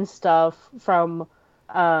moving stuff from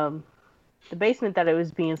the basement that it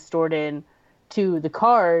was being stored in to the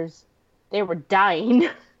cars, they were dying.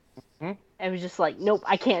 Mm-hmm. It was just like, nope,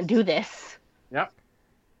 I can't do this. Yep.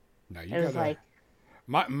 No, you It was gotta.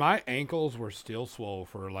 like, My ankles were still swole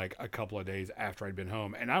for like a couple of days after I'd been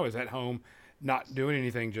home, and I was at home not doing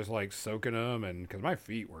anything, just like soaking them, and because my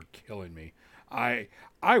feet were killing me. I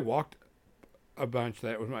walked a bunch.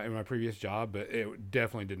 That was in my previous job, but it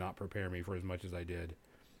definitely did not prepare me for as much as I did.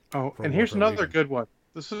 Oh, For and here's Warfare another Legion. good one.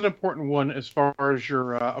 This is an important one as far as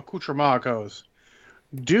your accoutrement goes.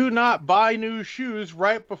 Do not buy new shoes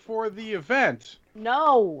right before the event.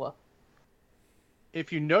 no.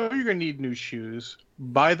 If you know you're going to need new shoes,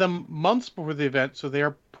 buy them months before the event so they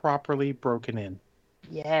are properly broken in,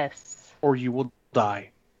 Yes. or you will die.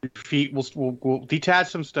 Your feet will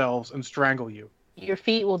detach themselves and strangle you. Your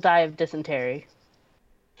feet will die of dysentery.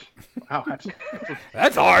 Wow,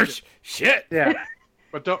 That's harsh. Shit. yeah.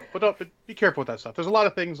 But be careful with that stuff. There's a lot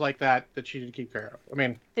of things like that you need to keep care of. I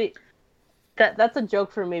mean, See, That's a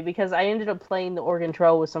joke for me because I ended up playing the Oregon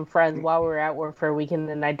Trail with some friends while we were at work for a weekend,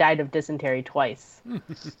 and I died of dysentery twice.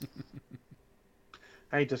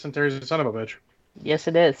 Hey, dysentery's a son of a bitch. Yes,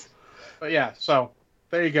 it is. But yeah, so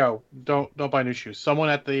there you go. Don't buy new shoes. Someone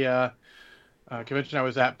at the convention I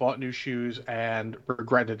was at bought new shoes and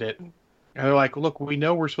regretted it. And they're like, "Look, we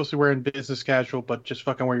know we're supposed to wear in business casual, but just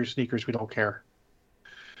fucking wear your sneakers. We don't care."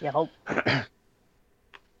 Yeah, hope.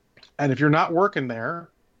 And if you're not working there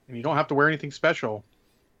and you don't have to wear anything special,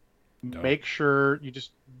 make sure you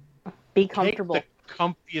just Be comfortable. take the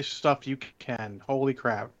comfiest stuff you can. Holy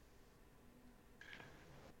crap.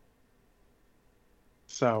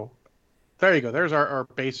 So there you go. There's our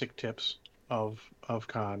basic tips of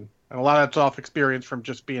con. And a lot of that's off experience from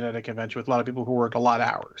just being at a convention with a lot of people who work a lot of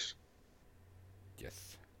hours.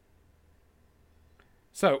 Yes.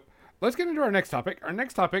 So let's get into our next topic. Our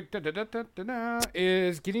next topic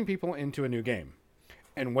is getting people into a new game.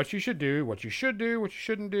 And what you should do, what you should do, what you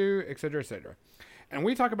shouldn't do, etc., etc. And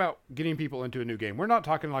we talk about getting people into a new game. We're not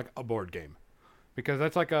talking like a board game. Because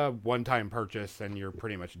that's like a one-time purchase and you're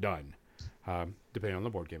pretty much done. Depending on the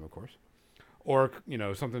board game, of course. Or,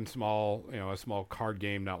 something small, a small card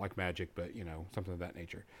game, not like Magic, but, something of that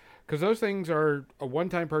nature. Because those things are a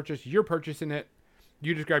one-time purchase. You're purchasing it.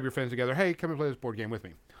 You just grab your friends together. Hey, come and play this board game with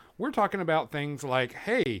me. We're talking about things like,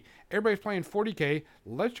 hey, everybody's playing 40K.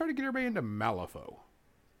 Let's try to get everybody into Malifaux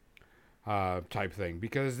type thing.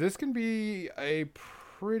 Because this can be a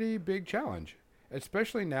pretty big challenge.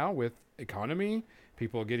 Especially now with economy,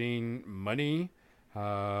 people getting money,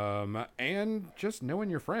 and just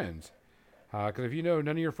knowing your friends. Because if none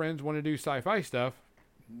of your friends want to do sci-fi stuff,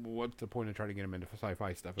 what's the point of trying to get them into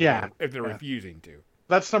sci-fi stuff if they're refusing to?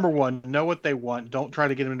 That's number one. Know what they want. Don't try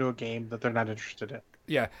to get them into a game that they're not interested in.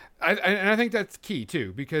 Yeah, and I think that's key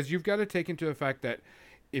too, because you've got to take into effect that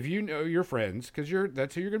if you know your friends, because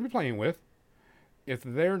that's who you're going to be playing with, if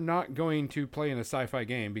they're not going to play in a sci-fi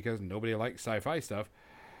game because nobody likes sci-fi stuff,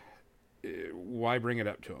 why bring it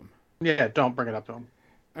up to them? Yeah, don't bring it up to them.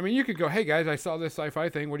 I mean, you could go, hey guys, I saw this sci-fi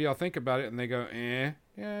thing. What do y'all think about it? And they go,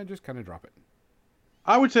 yeah, just kind of drop it.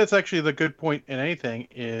 I would say that's actually the good point in anything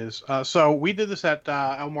is, so we did this at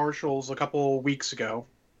Al Marshall's a couple weeks ago,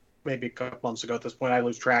 maybe a couple months ago at this point, I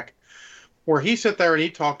lose track, where he sat there and he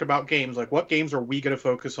talked about games, like what games are we going to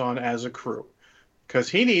focus on as a crew? Because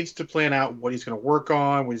he needs to plan out what he's going to work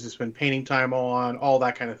on, what he's going to spend painting time on, all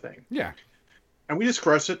that kind of thing. Yeah. And we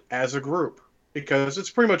discussed it as a group, because it's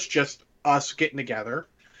pretty much just us getting together.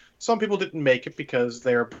 Some people didn't make it because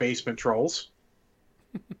they're basement trolls.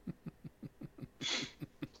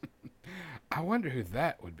 I wonder who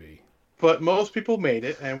that would be. But most people made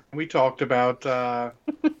it, and we talked about that,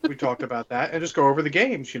 and just go over the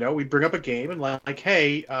games. We bring up a game and like,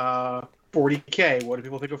 hey, 40K. What do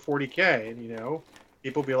people think of 40K? And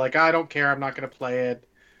people be like, I don't care. I'm not going to play it.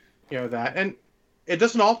 That, and it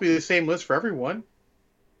doesn't all be the same list for everyone.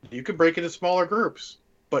 You can break it into smaller groups,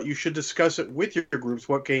 but you should discuss it with your groups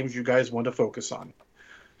what games you guys want to focus on.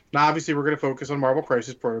 Now, obviously, we're going to focus on Marvel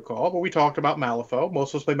Crisis Protocol, but we talked about Malifaux.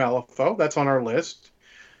 Most of us play Malifaux. That's on our list.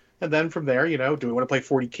 And then from there, do we want to play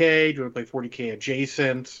 40K? Do we want to play 40K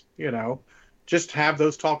adjacent? Just have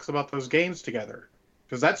those talks about those games together.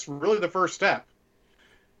 Because that's really the first step.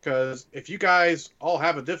 Because if you guys all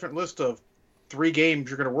have a different list of 3 games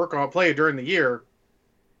you're going to work on play during the year,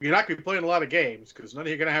 you're not going to be playing a lot of games because none of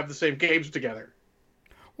you are going to have the same games together.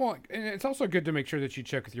 Well, and it's also good to make sure that you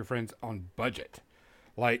check with your friends on budget.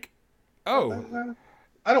 Like, I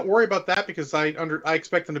don't worry about that because I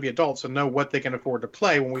expect them to be adults and know what they can afford to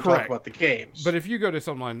play when we talk about the games. But if you go to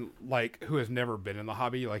someone like who has never been in the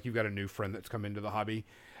hobby, like you've got a new friend that's come into the hobby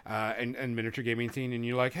and miniature gaming scene, and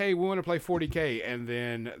you're like, hey, we want to play 40K, and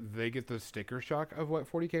then they get the sticker shock of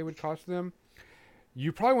what 40K would cost them,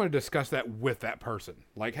 you probably want to discuss that with that person.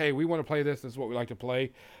 Like, hey, we want to play this. This is what we like to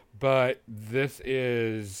play. But this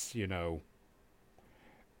is,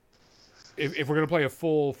 if we're going to play a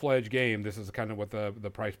full-fledged game, this is kind of what the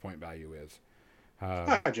price point value is.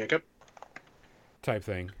 Hi, Jacob. Type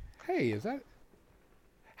thing. Hey, is that...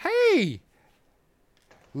 Hey!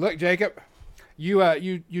 Look, Jacob,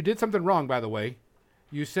 you did something wrong, by the way.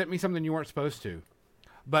 You sent me something you weren't supposed to.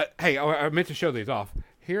 But, hey, I meant to show these off.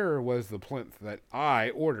 Here was the plinth that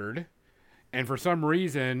I ordered, and for some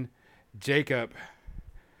reason, Jacob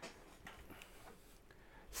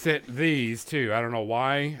sent these too. I don't know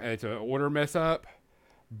why. It's an order mess up,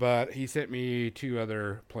 but he sent me 2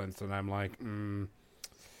 other plinths, and I'm like, I'm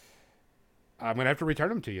going to have to return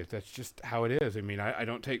them to you. That's just how it is. I mean, I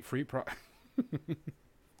don't take free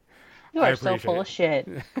You are so full of shit.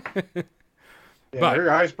 But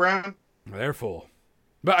your eyes brown? They're full.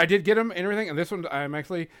 But I did get them and everything, and this one I'm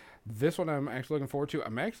actually This one I'm actually looking forward to.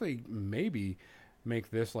 I'm actually maybe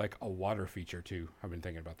make this like a water feature too. I've been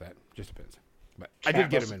thinking about that. Just depends. But I did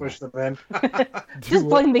get him in. Push them in. Just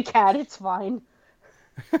blame the cat. It's fine.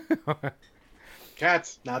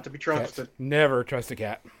 Cats, not to be trusted. Never trust a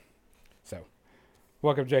cat. So,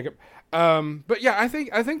 welcome, Jacob. But yeah, I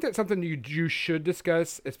think that's something you should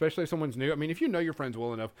discuss, especially if someone's new. I mean, if you know your friends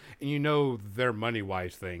well enough and you know their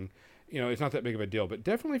money-wise thing, it's not that big of a deal. But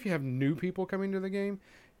definitely if you have new people coming to the game,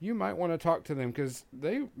 you might want to talk to them because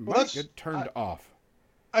they might get turned off.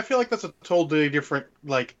 I feel like that's a totally different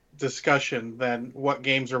discussion than what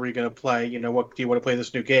games are we going to play. What do you want to play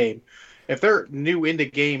this new game? If they're new into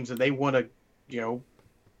games and they want to,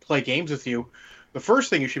 play games with you, the first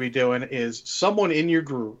thing you should be doing is someone in your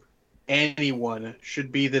group, anyone, should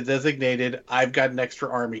be the designated "I've got an extra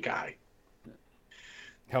army" guy.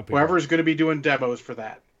 Whoever is going to be doing demos for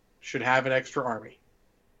that should have an extra army.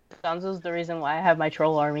 Gonzo's the reason why I have my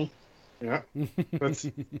troll army. Yeah, that's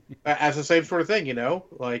as the same sort of thing,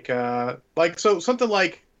 so something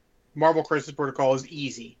like Marvel Crisis Protocol is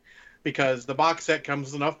easy because the box set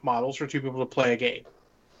comes with enough models for 2 people to play a game.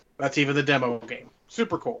 That's even the demo game.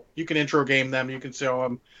 Super cool. You can intro game them, you can show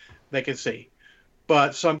them, they can see.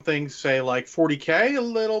 But some things, say like 40K, a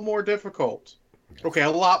little more difficult. Okay,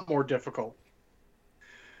 a lot more difficult.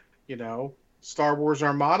 Star Wars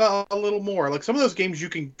Armada, a little more. Like some of those games, you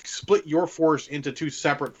can split your force into 2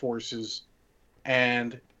 separate forces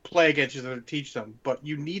and play against each other to teach them. But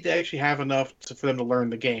you need to actually have enough for them to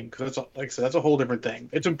learn the game because, like I said, that's a whole different thing.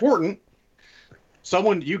 It's important.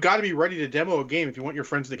 You got to be ready to demo a game if you want your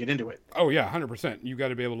friends to get into it. Oh yeah, 100%. You got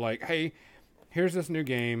to be able to hey, here's this new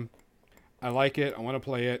game. I like it. I want to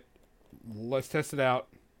play it. Let's test it out.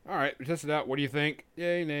 All right, test it out. What do you think?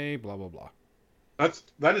 Yay, nay, blah blah blah.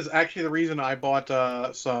 That is actually the reason I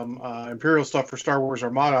bought some Imperial stuff for Star Wars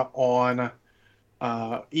Armada on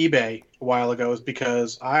eBay a while ago, is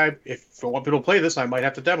because if I want people to play this, I might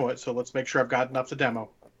have to demo it. So let's make sure I've got enough to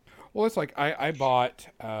demo. Well, it's like I bought.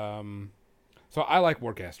 So I like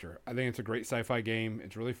Warcaster. I think it's a great sci-fi game.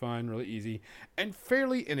 It's really fun, really easy, and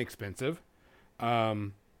fairly inexpensive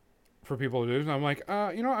for people to do. And I'm like,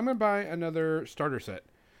 I'm going to buy another starter set.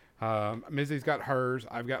 Mizzy's got hers,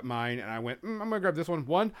 I've got mine, and I went, I'm going to grab this one.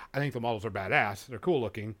 1, I think the models are badass. They're cool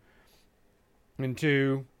looking. And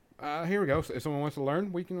 2, here we go. So if someone wants to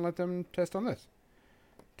learn, we can let them test on this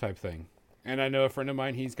type thing. And I know a friend of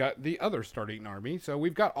mine, he's got the other starting army. So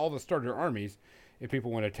we've got all the starter armies if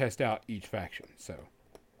people want to test out each faction. So,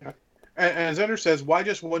 and Zender says, why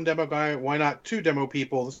just 1 demo guy? Why not 2 demo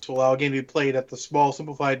people to allow a game to be played at the small,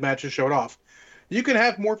 simplified matches showed off? You can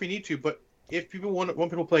have more if you need to, but if people want people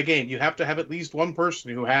to play a game, you have to have at least 1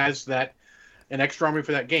 person who has an extra army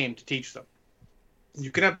for that game to teach them.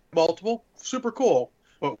 You can have multiple, super cool,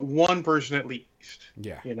 but 1 person at least.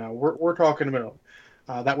 Yeah. We're talking a minimum.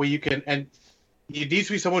 That way you can, and it needs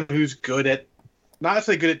to be someone who's good at, not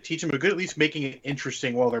necessarily good at teaching, but good at least making it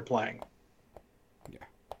interesting while they're playing. Yeah.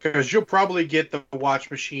 Because you'll probably get the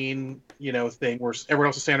watch machine, thing where everyone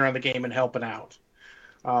else is standing around the game and helping out.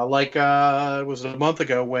 It was a month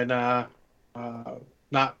ago when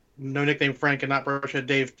No Nickname Frank and Not Brushhead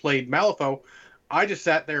Dave played Malifaux. I just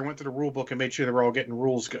sat there and went through the rule book and made sure they were all getting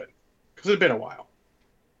rules good. Because it had been a while.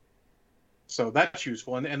 So that's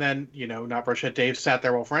useful. And then, Not Brushhead Dave sat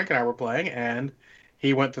there while Frank and I were playing, and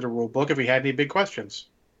he went through the rule book if he had any big questions.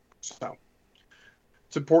 So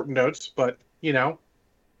it's important notes, but,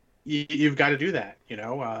 you've got to do that.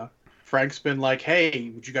 Frank's been like,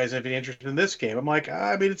 hey, would you guys have any interest in this game? I'm like,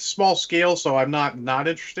 it's small scale, so I'm not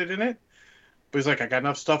interested in it. But he's like, I got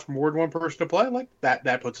enough stuff for more than 1 person to play. Like,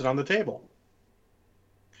 that puts it on the table.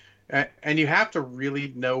 And you have to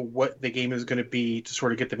really know what the game is going to be to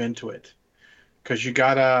sort of get them into it. Because you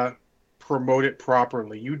got to promote it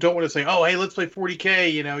properly. You don't want to say, oh, hey, let's play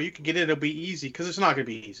 40K. You can get in, it'll be easy. Because it's not going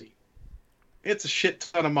to be easy. It's a shit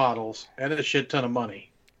ton of models and a shit ton of money.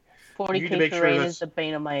 40K terrain is the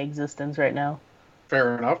bane of my existence right now.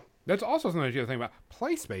 Fair enough. That's also something you have to think about.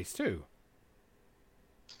 Play space, too.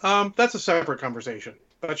 That's a separate conversation.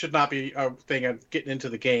 That should not be a thing of getting into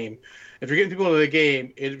the game. If you're getting people into the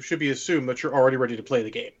game, it should be assumed that you're already ready to play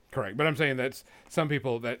the game. Correct. But I'm saying that's some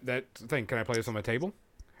people that think, can I play this on my table?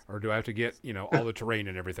 Or do I have to get, all the terrain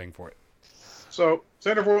and everything for it? So,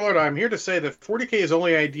 Senator Warlord, I'm here to say that 40K is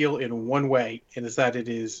only ideal in one way, and is that it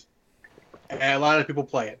is a lot of people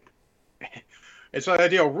play it. It's not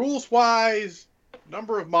ideal rules-wise,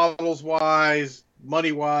 number of models-wise,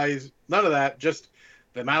 money-wise, none of that, just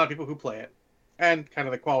the amount of people who play it. And kind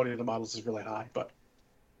of the quality of the models is really high, but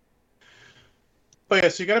yeah,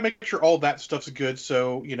 so you got to make sure all that stuff's good.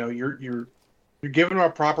 So you're giving them a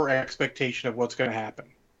proper expectation of what's going to happen.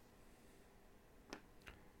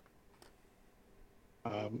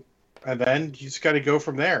 And then you just got to go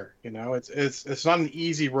from there. You know, it's not an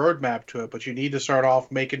easy roadmap to it, but you need to start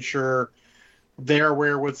off making sure they're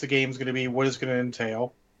aware what the game's going to be, what it's going to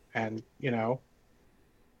entail, and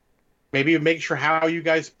maybe make sure how you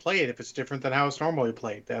guys play it if it's different than how it's normally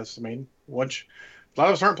played. That's once a lot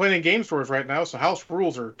of us aren't playing in game stores right now, so house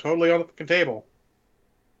rules are totally on the fucking table.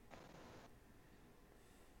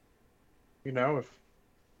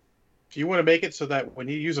 If you want to make it so that when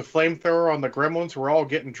you use a flamethrower on the gremlins who are all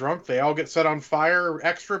getting drunk, they all get set on fire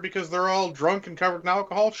extra because they're all drunk and covered in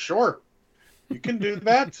alcohol, sure. You can do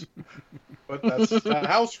that. But that's a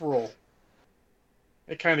house rule.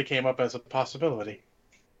 It kind of came up as a possibility.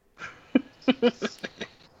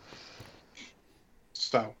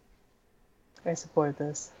 So. I support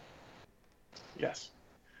this. Yes.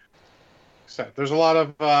 So there's a lot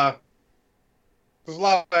of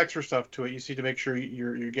extra stuff to it. You see to make sure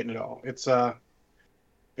you're getting it all. It's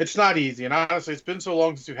not easy, and honestly, it's been so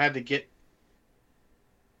long since you had to get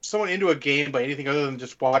someone into a game by anything other than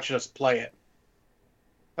just watching us play it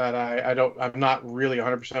that I'm not really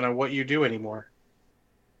 100% on what you do anymore.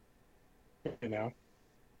 Well,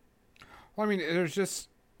 I mean, there's just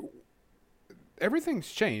everything's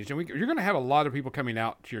changed, and you're going to have a lot of people coming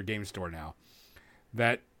out to your game store now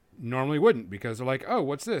that normally wouldn't, because they're like, oh,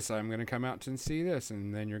 what's this? I'm going to come out and see this.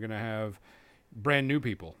 And then you're going to have brand new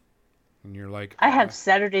people. And you're like, I have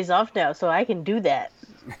Saturdays off now, so I can do that.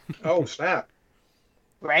 Oh, snap.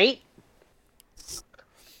 Right?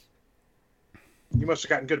 You must have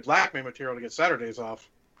gotten good blackmail material to get Saturdays off.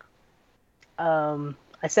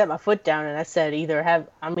 I set my foot down and I said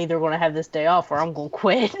I'm either going to have this day off or I'm going to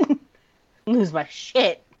quit. Lose my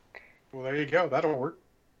shit. Well, there you go. That'll work.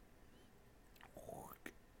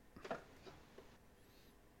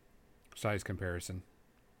 Size comparison.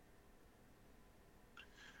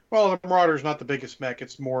 Well, the Marauder's not the biggest mech.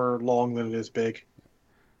 It's more long than it is big.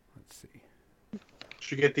 Let's see.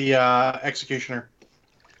 Should get the Executioner.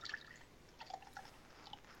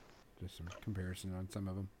 Just some comparison on some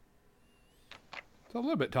of them. It's a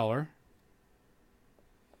little bit taller.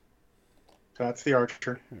 That's the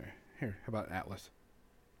Archer. Here, how about Atlas?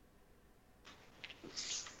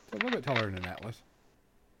 It's a little bit taller than an Atlas.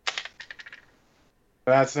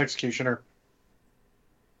 That's an Executioner.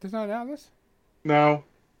 There's not an Atlas? No.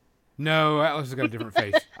 No, Atlas has got a different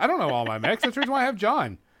face. I don't know all my mechs. That's the reason why I have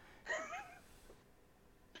John.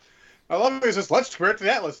 I love it. He says, let's compare it to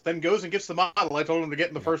the Atlas. Then goes and gets the model I told him to get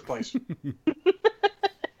in the first place.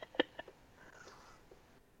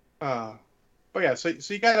 But yeah, so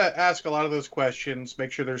you got to ask a lot of those questions.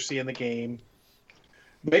 Make sure they're seeing the game.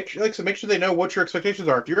 Make sure they know what your expectations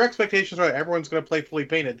are. If your expectations are that everyone's going to play fully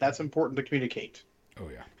painted, that's important to communicate. Oh,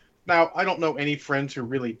 yeah. Now, I don't know any friends who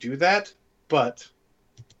really do that, but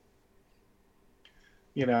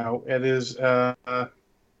it is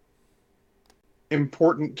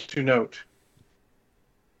important to note.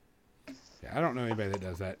 Yeah, I don't know anybody that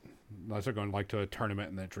does that unless they're going to a tournament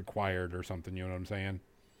and that's required or something. You know what I'm saying?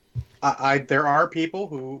 There are people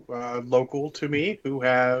who local to me who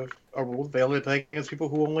have a rule that they only play against people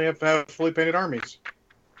who only have fully painted armies.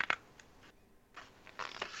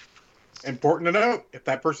 Important to note, if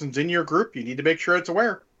that person's in your group, you need to make sure it's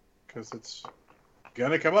aware, because it's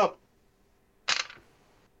gonna come up.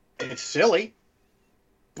 It's silly,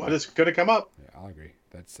 but it's gonna come up. Yeah, I'll agree.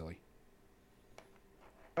 That's silly.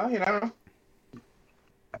 Well,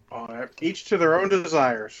 each to their own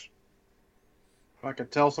desires. I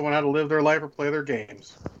could tell someone how to live their life or play their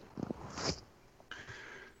games.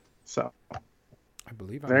 So, I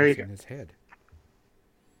believe I'm there you missing go. his head.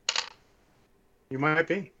 You might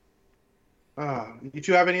be. Did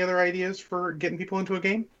you have any other ideas for getting people into a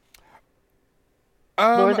game?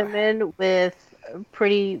 Lure them in with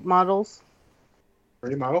pretty models.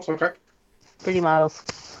 Pretty models, okay. Pretty models.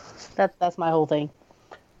 That's my whole thing.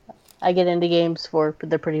 I get into games for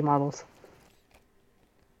the pretty models.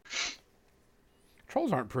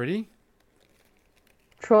 Trolls aren't pretty.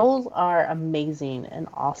 Trolls are amazing and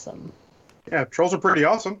awesome. Yeah, trolls are pretty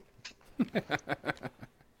awesome.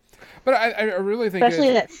 But I really think...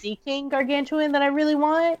 Especially that Sea King Gargantuan that I really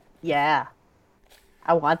want. Yeah.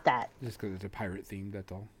 I want that. Just because it's a pirate themed,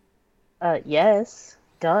 that's all. Yes.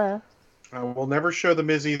 Duh. We'll never show the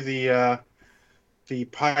Mizzy the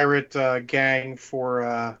pirate gang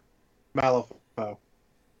for Malifaux.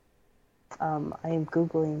 I am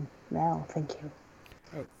Googling now. Thank you.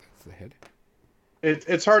 Oh, that's the head.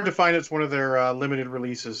 It's hard to find. It's one of their limited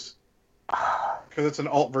releases. Because it's an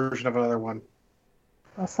alt version of another one.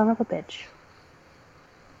 Well, son of a bitch.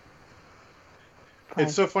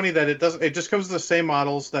 It's so funny that it just comes with the same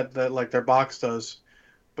models that like their box does,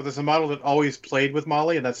 but there's a model that always played with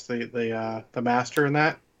Molly, and that's the master in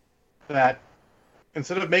that. That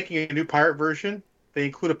instead of making a new pirate version, they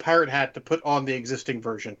include a pirate hat to put on the existing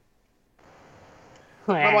version.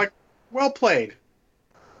 And I'm like, well played.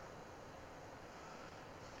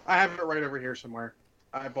 I have it right over here somewhere.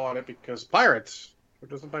 I bought it because pirates. Who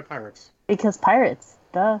doesn't buy pirates? Because pirates,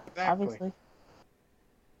 duh, Exactly. obviously.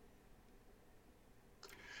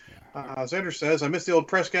 Xander says, I miss the old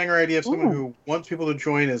press ganger idea of someone who wants people to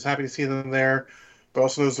join, is happy to see them there, but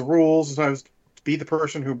also knows the rules, and sometimes be the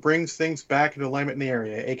person who brings things back into alignment in the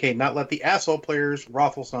area, aka not let the asshole players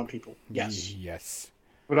raffle some people. Yes. Yes.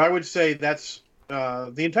 But I would say that's,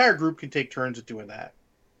 the entire group can take turns at doing that.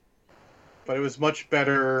 But it was much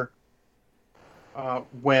better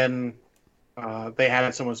when they had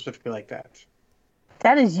someone specifically like that.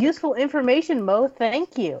 That is useful information, Mo.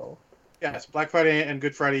 Thank you. Yes, Black Friday and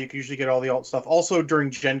Good Friday, you can usually get all the alt stuff. Also,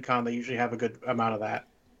 during Gen Con, they usually have a good amount of that.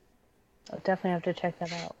 I'll definitely have to check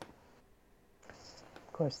that out.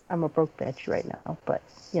 Of course, I'm a broke bitch right now, but,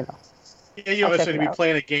 you know. Yeah, you don't I'll check necessarily it be out.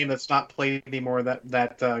 playing a game that's not played anymore that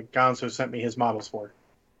Gonzo sent me his models for.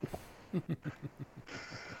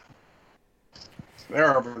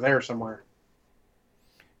 They're over there somewhere.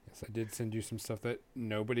 Yes, I did send you some stuff that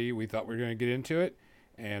we thought we were going to get into it.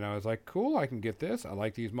 And I was like, cool, I can get this. I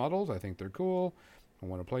like these models. I think they're cool. I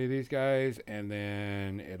want to play these guys. And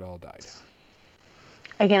then it all died.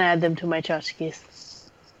 I can add them to my tchotchkes.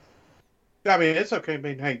 I mean, it's okay. I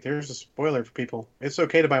mean, hey, there's a spoiler for people. It's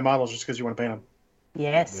okay to buy models just because you want to paint them.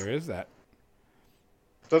 Yes. There is that.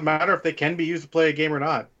 Doesn't matter if they can be used to play a game or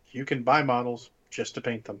not. You can buy models just to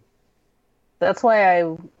paint them. That's why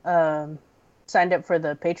I signed up for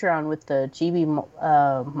the Patreon with the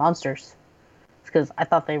GB monsters. Because I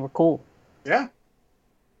thought they were cool. Yeah.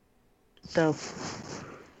 So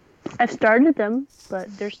I've started them,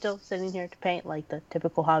 but they're still sitting here to paint like the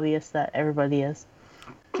typical hobbyist that everybody is.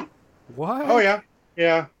 What? Oh, yeah.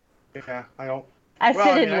 Yeah. Yeah. I don't. I Well,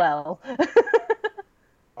 fit I in mean, well.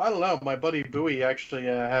 I don't know. My buddy Bowie actually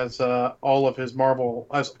has all of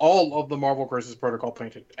the Marvel Crisis Protocol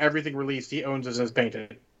painted. Everything released, he owns it as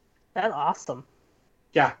painted. That's awesome.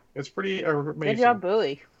 Yeah, it's pretty amazing. Good job,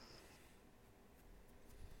 Bowie.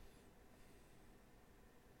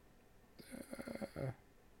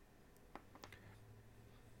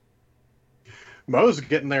 Mo's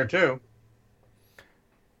getting there too.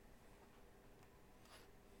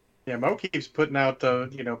 Yeah, Mo keeps putting out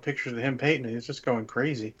pictures of him painting. It's just going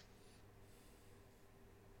crazy.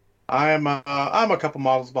 I'm a couple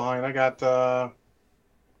models behind. I got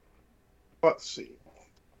let's see,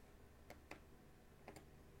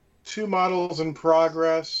 2 models in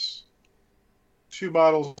progress, 2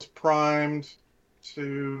 models primed,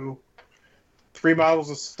 3 models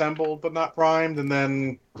assembled but not primed, and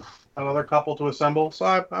then another couple to assemble.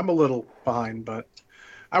 So I'm a little behind, but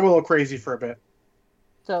I'm a little crazy for a bit.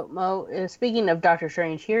 So, Mo, speaking of Doctor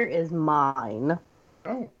Strange, here is mine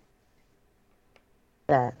Oh,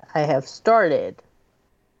 that I have started.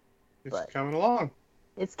 it's But- coming along.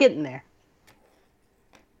 It's getting there.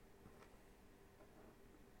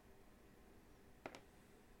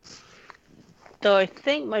 So I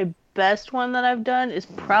think my best one that I've done is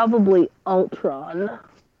probably Ultron.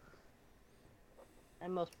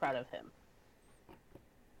 I'm most proud of him.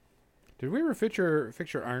 Did we ever fix your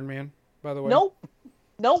Iron Man, by the way? Nope.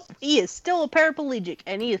 He is still a paraplegic,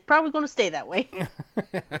 and he is probably going to stay that way.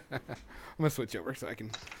 I'm going to switch over so I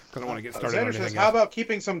don't want to get started on Xander anything says, else. how about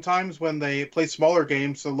keeping some times when they play smaller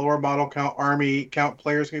games so lower model count army count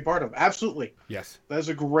players can be part of? Absolutely. Yes. That's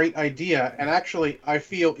a great idea. And actually, I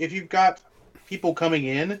feel if you've got people coming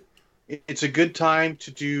in, it's a good time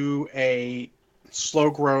to do a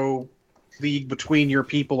slow grow league between your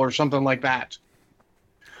people or something like that.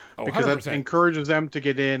 Oh, Because that 100%. encourages them to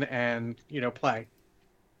get in and, play.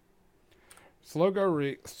 Slow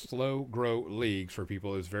grow leagues for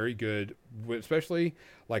people is very good, especially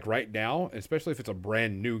like right now, especially if it's a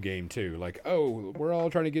brand new game too. Like, oh, we're all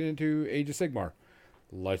trying to get into Age of Sigmar.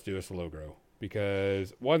 Let's do a slow grow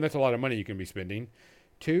because 1, that's a lot of money you can be spending.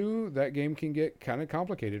 2, that game can get kind of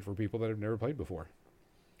complicated for people that have never played before.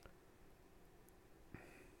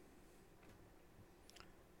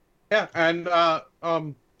 Yeah, and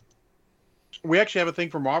we actually have a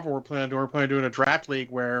thing for Marvel we're planning on doing a draft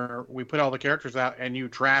league where we put all the characters out and you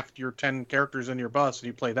draft your 10 characters in your bus and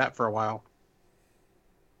you play that for a while.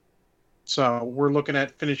 So we're looking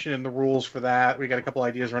at finishing in the rules for that. We got a couple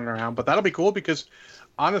ideas running around, but that'll be cool because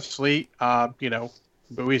honestly,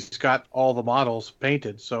 Bowie's got all the models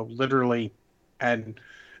painted. So literally, and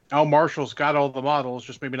Al Marshall's got all the models,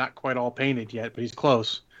 just maybe not quite all painted yet, but he's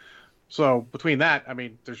close. So between that, I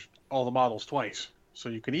mean, there's all the models twice. So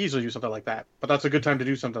you could easily do something like that. But that's a good time to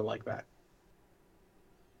do something like that.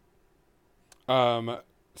 Xander,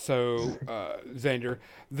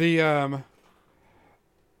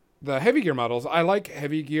 the heavy gear models, I like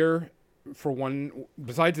heavy gear for one.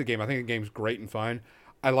 Besides the game, I think the game's great and fine.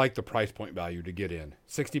 I like the price point value to get in.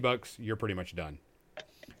 $60, you're pretty much done.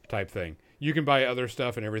 Type thing. You can buy other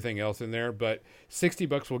stuff and everything else in there, but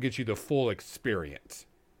 $60 will get you the full experience.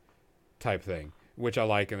 Type thing, which I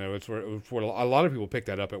like, and it's where a lot of people picked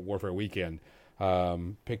that up at Warfare Weekend.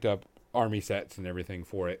 Picked up army sets and everything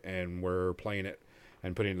for it, and we're playing it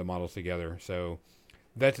and putting the models together. So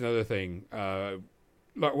that's another thing.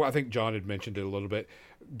 Well, I think John had mentioned it a little bit.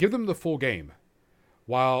 Give them the full game.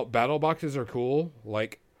 While battle boxes are cool,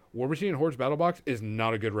 like War Machine and Horde's battle box is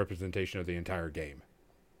not a good representation of the entire game.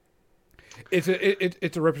 It's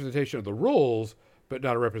a representation of the rules, but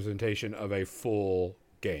not a representation of a full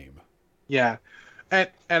game. Yeah, and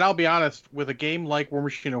I'll be honest, with a game like War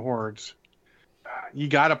Machine and Hordes, you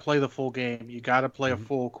got to play the full game. You got to play a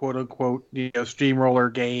full quote unquote steamroller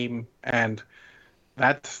game, and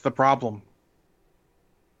that's the problem.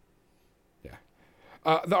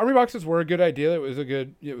 The army boxes were a good idea. It was a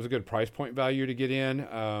good price point value to get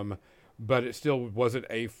in, but it still wasn't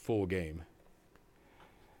a full game.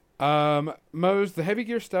 Mose, the heavy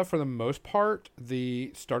gear stuff for the most part,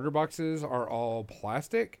 the starter boxes are all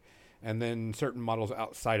plastic, and then certain models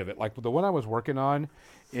outside of it. Like the one I was working on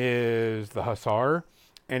is the Hussar,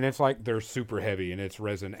 and it's like they're super heavy, and it's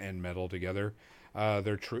resin and metal together.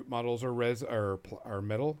 Their troop models are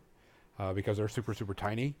metal because they're super super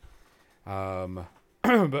tiny.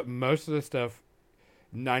 But most of the stuff,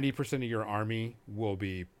 90% of your army will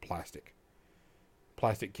be plastic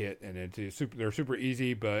kit, and they're super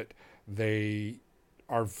easy, but they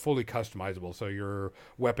are fully customizable. So your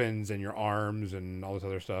weapons and your arms and all this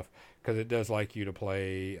other stuff, because it does like you to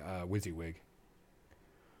play WYSIWYG.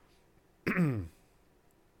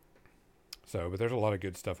 But there's a lot of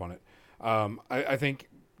good stuff on it. I think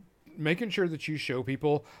making sure that you show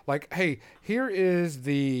people, like, hey, here is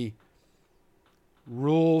the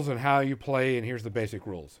rules and how you play, and here's the basic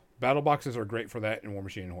rules. Battle boxes are great for that in War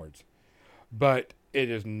Machine and Hordes, but it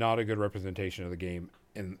is not a good representation of the game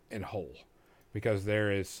in whole, because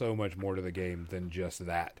there is so much more to the game than just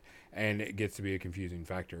that, and it gets to be a confusing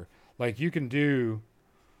factor. Like you can do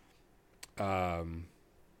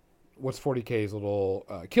what's 40K's little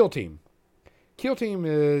kill team. Kill team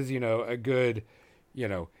is a good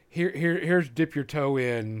here's dip your toe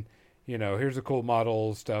in. Here's the cool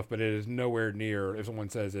model stuff, but it is nowhere near if someone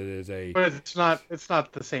says it is a. But it's not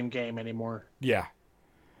the same game anymore. Yeah,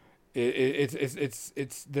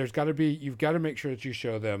 it's there's got to be, you've got to make sure that you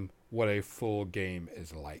show them what a full game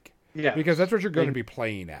is like. Yeah, because that's what you're going to be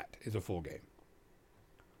playing at, is a full game,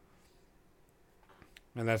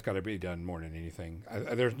 and that's got to be done more than anything.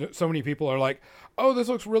 There's so many people are like, oh, this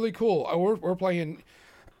looks really cool. Oh, we're playing.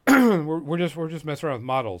 we're just messing around with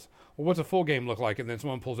models. Well, what's a full game look like? And then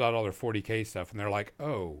someone pulls out all their 40K stuff, and they're like,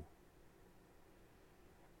 oh,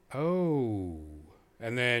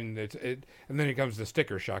 and then it comes the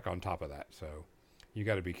sticker shock on top of that. So you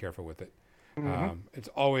got to be careful with it. Mm-hmm. It's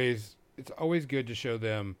always good to show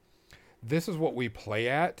them, this is what we play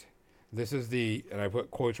at. This is and I put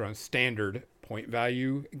quotes around, standard point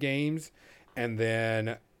value games, and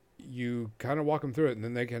then you kind of walk them through it, and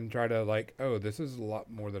then they can try to like, oh, this is a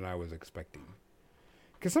lot more than I was expecting.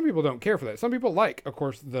 Because some people don't care for that. Some people like, of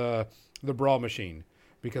course, the Brawl Machine,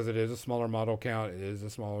 because it is a smaller model count. It is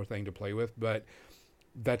a smaller thing to play with, but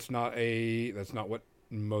that's not what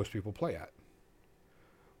most people play at.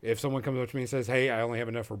 If someone comes up to me and says, hey, I only have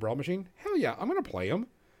enough for Brawl Machine, hell yeah, I'm going to play them,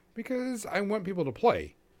 because I want people to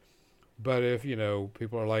play. But if,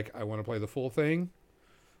 people are like, I want to play the full thing,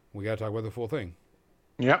 we got to talk about the full thing.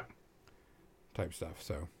 Yep. Type stuff.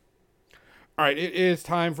 So, all right, it is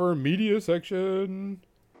time for media section.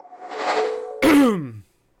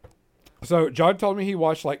 So, John told me he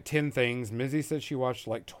watched like 10 things. Mizzy said she watched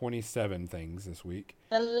like 27 things this week.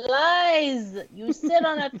 The lies! You sit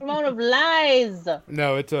on a throne of lies!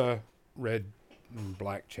 No, it's a red and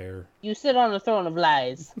black chair. You sit on a throne of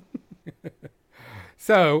lies.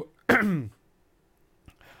 So,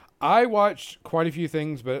 I watched quite a few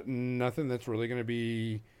things, but nothing that's really going to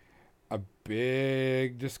be a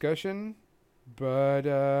big discussion. But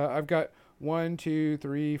I've got 6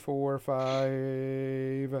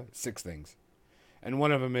 things. And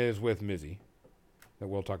one of them is with Mizzy that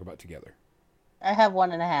we'll talk about together. I have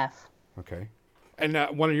 1.5. Okay. And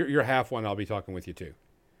one of your half one, I'll be talking with you too.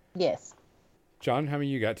 Yes. John, how many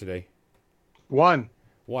you got today? One.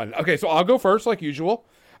 Okay, so I'll go first like usual.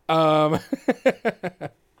 I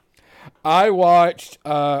watched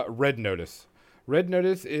Red Notice. Red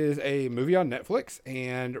Notice is a movie on Netflix,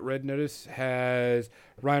 and Red Notice has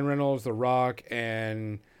Ryan Reynolds, The Rock,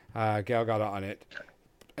 and Gal Gadot on it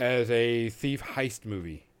as a thief heist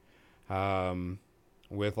movie,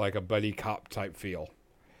 with like a buddy cop type feel.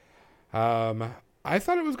 I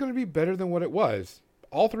thought it was going to be better than what it was.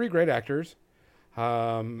 All three great actors.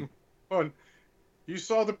 Oh, you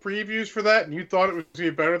saw the previews for that, and you thought it was going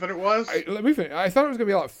to be better than it was? Let me finish. I thought it was going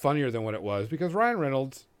to be a lot funnier than what it was because Ryan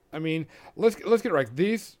Reynolds. I mean, let's get it right.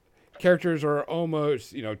 These characters are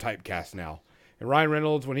almost typecast now. And Ryan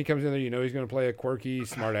Reynolds, when he comes in there, he's going to play a quirky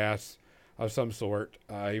smartass of some sort.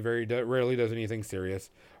 He rarely does anything serious.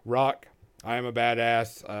 Rock, I am a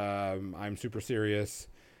badass. I'm super serious.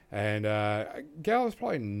 And Gal is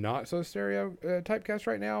probably not so typecast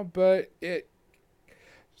right now, but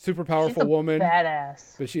super powerful woman.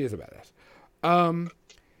 Badass. But she is a badass.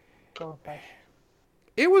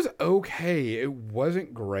 It was okay. It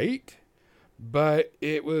wasn't great, but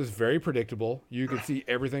it was very predictable. You could see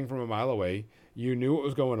everything from a mile away. You knew what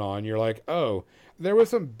was going on. You're like, oh, there was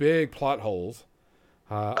some big plot holes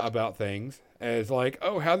about things. As like,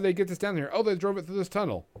 oh, how did they get this down here? Oh, they drove it through this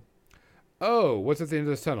tunnel. Oh, what's at the end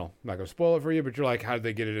of this tunnel? I'm not going to spoil it for you, but you're like, how did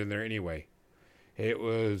they get it in there anyway? It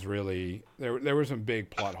was really, there were some big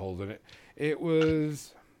plot holes in it. It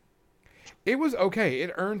was okay.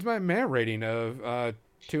 It earns my man rating of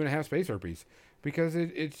 2.5 space herpes because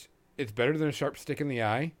it's better than a sharp stick in the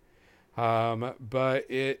eye. But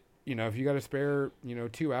if you got to spare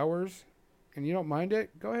 2 hours and you don't mind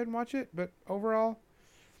it, go ahead and watch it. But overall,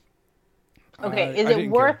 okay, is it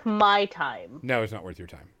worth my time? No, it's not worth your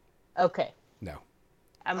time. Okay. No.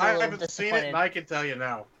 I haven't seen it, and I can tell you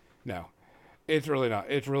now. No. It's really not.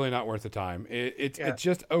 It's really not worth the time. It's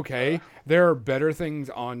just okay. There are better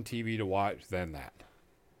things on TV to watch than that.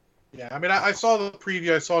 Yeah, I mean, I saw the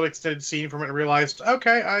preview. I saw an extended scene from it and realized,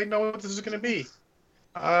 okay, I know what this is going to be.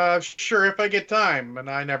 Sure, if I get time, and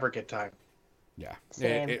I never get time. Yeah,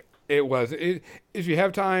 Same. It was. If you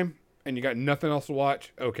have time and you got nothing else to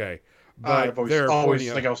watch, okay. But I've always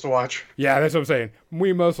something else to watch. Yeah, that's what I'm saying.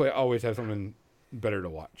 We mostly always have something better to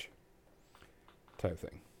watch. Type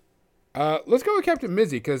thing. Let's go with Captain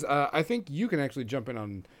Mizzy because I think you can actually jump in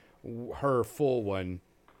on her full one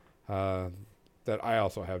that I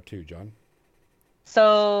also have too, John.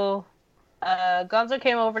 So, Gonzo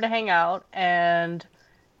came over to hang out, and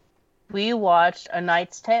we watched A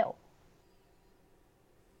Knight's Tale.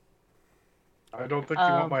 I don't think you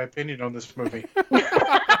want my opinion on this movie.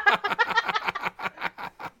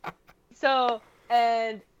 So,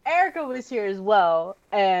 and Erica was here as well,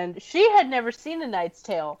 and she had never seen A Knight's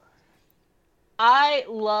Tale. I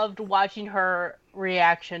loved watching her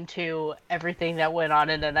reaction to everything that went on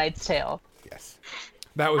in A Knight's Tale. Yes,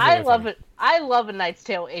 that was. Really love funny. it. I love A Knight's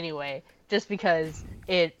Tale anyway, just because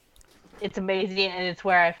it's amazing and it's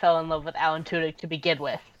where I fell in love with Alan Tudyk to begin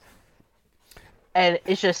with. And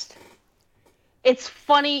it's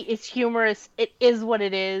funny, it's humorous, it is what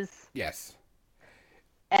it is. Yes.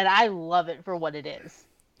 And I love it for what it is.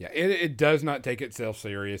 Yeah, it does not take itself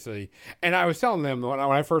seriously. And I was telling them when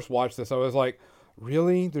I first watched this, I was like,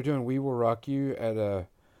 really? They're doing We Will Rock You at a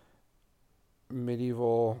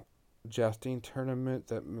medieval jousting tournament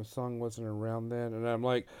that my song wasn't around then? And I'm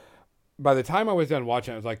like, by the time I was done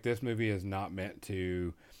watching it, I was like, this movie is not meant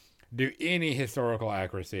to do any historical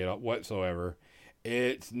accuracy at all, whatsoever.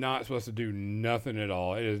 It's not supposed to do nothing at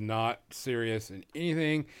all. It is not serious in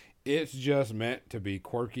anything. It's just meant to be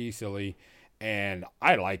quirky, silly, and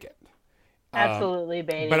I like it. Absolutely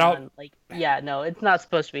baiting but on, it's not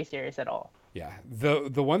supposed to be serious at all. Yeah.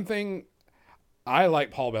 The one thing I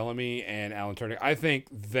like Paul Bellamy and Alan Tudyk. I think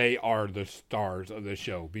they are the stars of the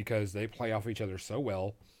show because they play off each other so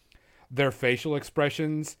well. Their facial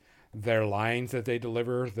expressions, their lines that they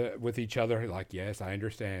deliver with each other, like, yes, I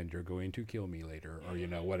understand, you're going to kill me later, or,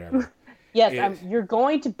 whatever. Yes, you're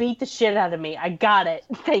going to beat the shit out of me. I got it.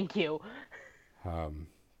 Thank you.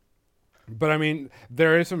 But, I mean,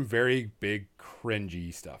 there is some very big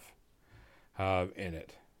cringy stuff in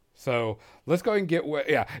it. So, let's go and get...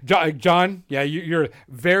 John, you're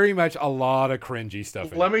very much a lot of cringy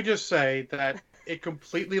stuff in Let it. me just say that it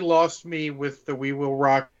completely lost me with the We Will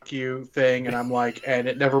Rock You thing, and I'm like, and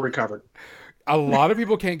it never recovered. A lot of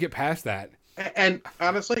people can't get past that. And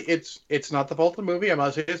honestly, it's not the fault of the movie. I'm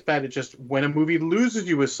not saying it's bad. It's just when a movie loses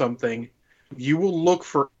you with something, you will look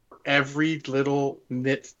for every little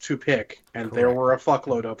nit to pick, and there were a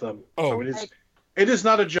fuckload of them. Oh. So it is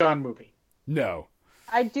not a John movie. No.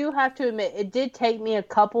 I do have to admit, it did take me a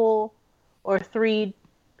couple or 3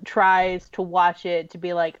 tries to watch it to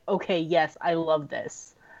be like, okay, yes, I love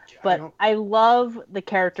this. But I love the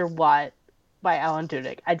character Watt by Alan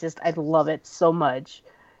Tudyk. I love it so much.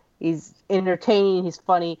 He's entertaining. He's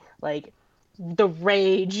funny. Like the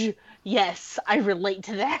rage. Yes, I relate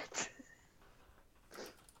to that.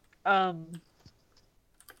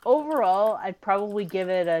 Overall, I'd probably give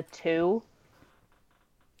it a 2.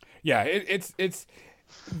 Yeah, it's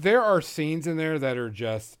there are scenes in there that are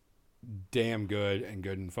just damn good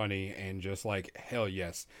and funny and just like hell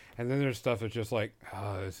yes. And then there's stuff that's just like,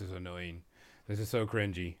 oh, this is annoying. This is so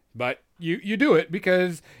cringy. But you do it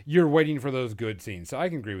because you're waiting for those good scenes. So I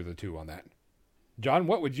can agree with the 2 on that. John,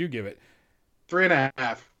 what would you give it?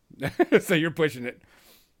 3.5. So you're pushing it.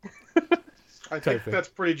 I think that's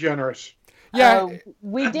pretty generous. Yeah.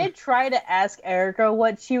 We did try to ask Erica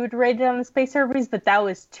what she would rate it on the Space Herbies, but that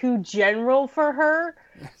was too general for her.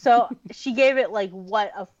 So she gave it like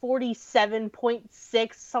what, a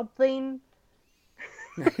 47.6 something.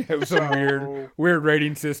 It was some weird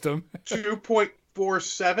rating system.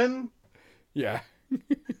 2.47. Yeah.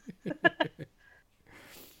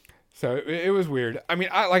 So it was weird. I mean,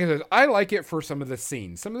 like I said, I like it for some of the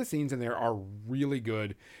scenes. Some of the scenes in there are really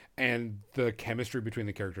good, and the chemistry between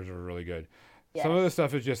the characters are really good. Yes. Some of the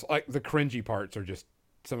stuff is just like the cringy parts are just,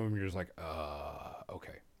 some of them you're just like,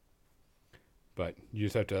 okay. But you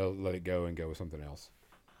just have to let it go and go with something else.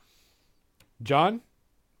 John,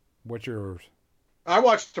 what's yours? I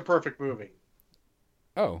watched The Perfect Movie.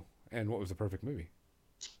 Oh, and what was the perfect movie?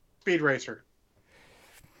 Speed Racer.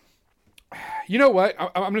 You know what?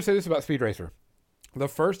 I'm going to say this about Speed Racer. The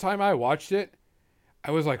first time I watched it,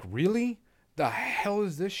 I was like, really? The hell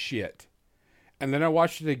is this shit? And then I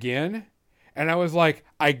watched it again, and I was like,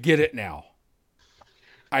 I get it now.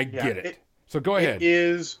 I get it. So go ahead. It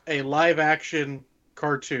is a live-action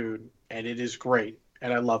cartoon, and it is great,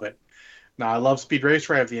 and I love it. Now, I love Speed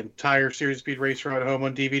Racer. I have the entire series of Speed Racer at home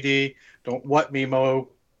on DVD. Don't what me, Mo.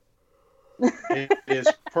 It is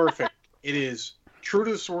perfect. It is true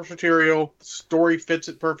to the source material. The story fits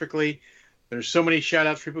it perfectly. There's so many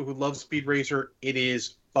shout-outs for people who love Speed Racer. It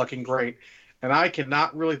is fucking great. And I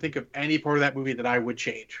cannot really think of any part of that movie that I would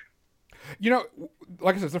change. You know,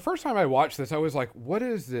 like I said, the first time I watched this, I was like, what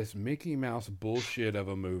is this Mickey Mouse bullshit of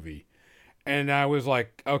a movie? And I was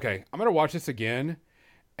like, okay, I'm going to watch this again.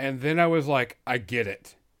 And then I was like, I get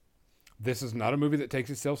it. This is not a movie that takes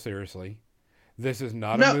itself seriously. This is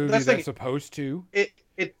not a movie that's supposed to.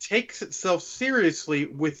 It takes itself seriously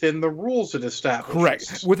within the rules it establishes.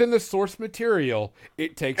 Correct. Within the source material,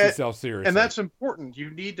 it takes itself seriously. And that's important. You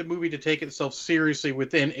need the movie to take itself seriously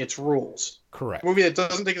within its rules. Correct. A movie that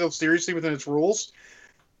doesn't take itself seriously within its rules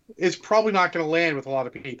is probably not going to land with a lot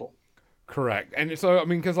of people. Correct. And so, I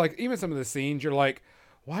mean, because like even some of the scenes, you're like,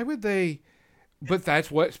 why would they? But that's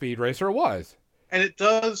what Speed Racer was. And it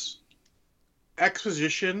does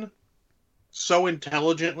exposition so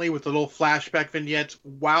intelligently with the little flashback vignettes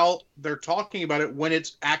while they're talking about it when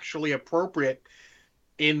it's actually appropriate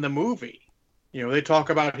in the movie. You know, they talk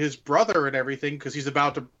about his brother and everything because he's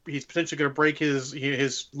potentially going to break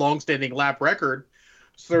his long-standing lap record.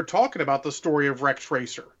 So they're talking about the story of Rex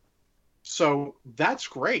Racer. So that's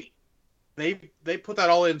great. They put that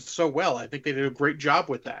all in so well. I think they did a great job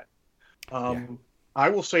with that. I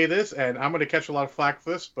will say this, and I'm going to catch a lot of flack for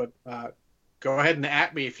this, but go ahead and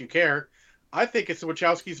at me if you care. I think it's the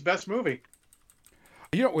Wachowskis' best movie.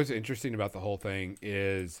 You know what's interesting about the whole thing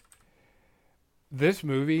is this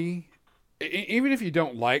movie, even if you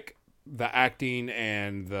don't like the acting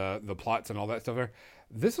and the plots and all that stuff,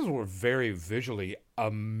 this is a very visually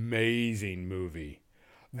amazing movie.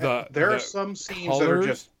 There are some scenes that are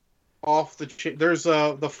just off the there's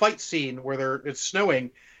the fight scene where it's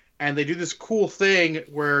snowing, and they do this cool thing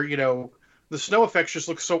where, you know, the snow effects just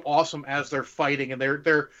look so awesome as they're fighting, and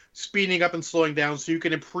they're speeding up and slowing down so you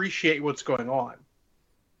can appreciate what's going on.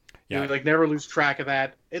 Yeah, you know, like never lose track of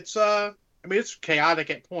that. It's I mean, it's chaotic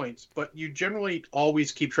at points, but you generally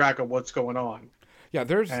always keep track of what's going on. Yeah,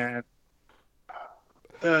 there's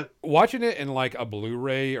watching it in like a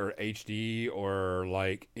Blu-ray or HD or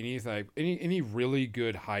like any really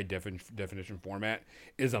good high definition format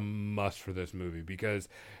is a must for this movie, because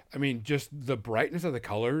I mean, just the brightness of the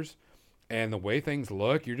colors and the way things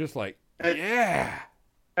look, you're just like, yeah.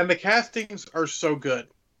 And the castings are so good,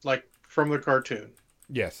 like from the cartoon.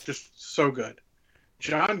 Yes, just so good.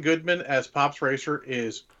 John Goodman as Pops Racer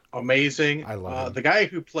is amazing. I love him. The guy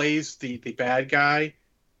who plays the bad guy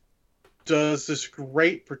does this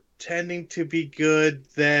great pretending to be good.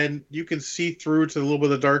 Then you can see through to a little bit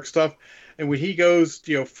of the dark stuff. And when he goes,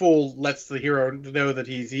 you know, full lets the hero know that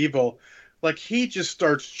he's evil, like he just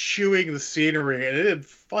starts chewing the scenery, and it is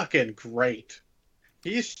fucking great.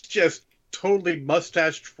 He's just totally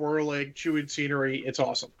mustache twirling, chewing scenery. It's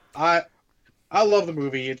awesome. I love the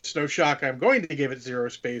movie. It's no shock I'm going to give it 0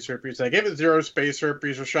 space herpes. I give it 0 space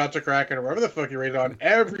herpes or shots of Kraken or whatever the fuck you rate it on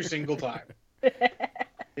every single time.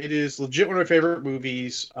 It is legit one of my favorite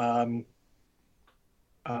movies.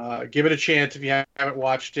 Give it a chance if you haven't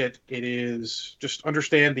watched it. It is, just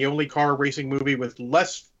understand, the only car racing movie with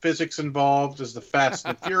less physics involved is the Fast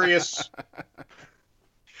and Furious.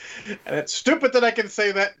 And it's stupid that I can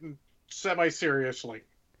say that semi-seriously.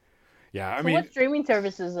 Yeah, I So mean, what streaming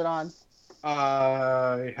service is it on?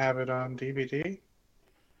 I have it on DVD.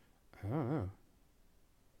 I don't know.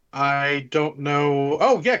 I don't know.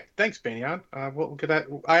 Oh, yeah. Thanks, Banyan. We'll get that.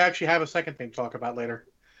 I actually have a second thing to talk about later.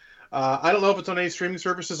 I don't know if it's on any streaming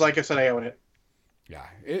services. Like I said, I own it. Yeah,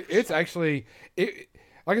 it's actually it.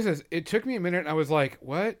 Like I said, it took me a minute, and I was like,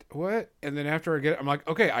 "What? What?" And then after I get it, I'm like,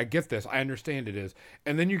 "Okay, I get this. I understand it is."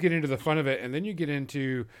 And then you get into the fun of it, and then you get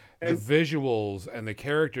into the visuals and the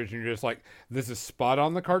characters, and you're just like, "This is spot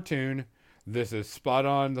on the cartoon. This is spot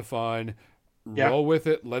on the fun. Yeah. Roll with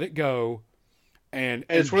it. Let it go." And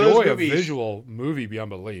it's one of those enjoy a movies- visual movie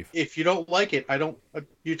beyond belief. If you don't like it, I don't.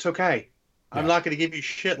 It's okay. I'm Yeah. not going to give you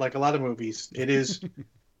shit like a lot of movies. It is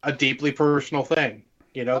a deeply personal thing.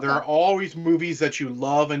 You know, there are always movies that you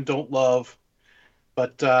love and don't love,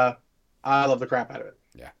 but I love the crap out of it.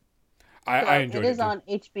 I enjoyed It is too. on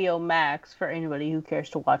HBO Max for anybody who cares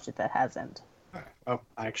to watch it that hasn't. Oh,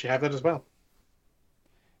 I actually have that as well.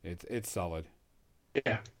 It's solid.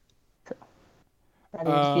 Yeah. That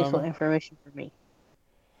is useful information for me.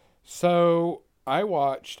 So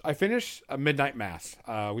I finished a Midnight Mass.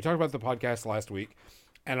 We talked about the podcast last week,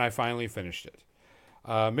 and I finally finished it.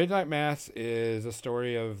 Midnight Mass is a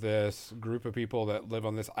story of this group of people that live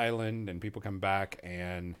on this island, and people come back,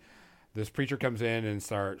 and this preacher comes in and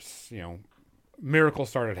starts, miracles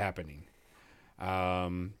started happening.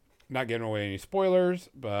 Not giving away any spoilers,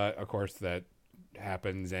 but of course that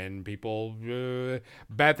happens, and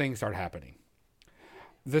bad things start happening.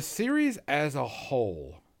 The series as a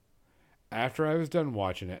whole, after I was done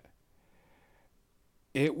watching it,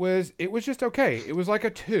 it was just okay. It was like a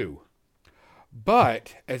 2.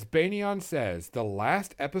 But as Banyan says, the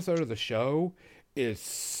last episode of the show is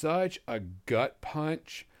such a gut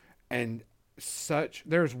punch, and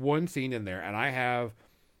there's one scene in there, and I have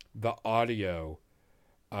the audio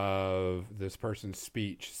of this person's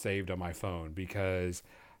speech saved on my phone because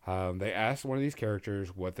they asked one of these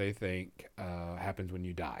characters what they think happens when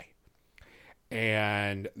you die.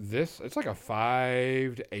 And it's like a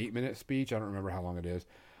 5 to 8 minute speech. I don't remember how long it is,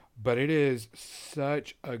 but it is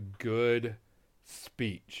such a good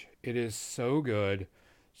speech. It is so good,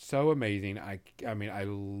 so amazing. I mean, I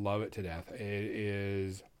love it to death.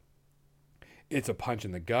 It's a punch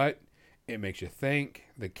in the gut. It makes you think.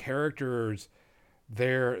 The characters,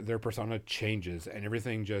 their persona changes, and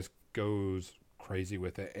everything just goes crazy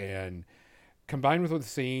with it. And combined with the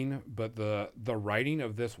scene, but the writing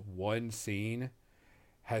of this one scene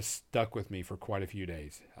has stuck with me for quite a few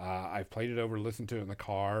days. I've played it over, listened to it in the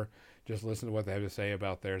car, just listen to what they have to say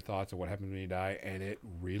about their thoughts of what happens when you die, and it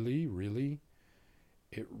really, really,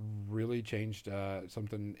 changed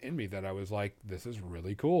something in me that I was like, this is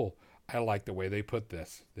really cool. I like the way they put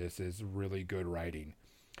this. This is really good writing.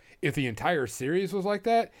 If the entire series was like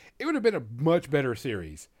that, it would have been a much better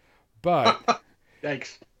series. But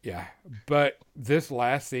Yikes. yeah, but this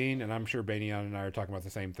last scene, and I'm sure Banyan and I are talking about the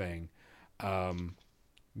same thing.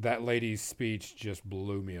 That lady's speech just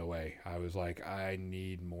blew me away. I was like, I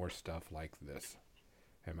need more stuff like this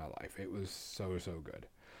in my life. It was so, so good.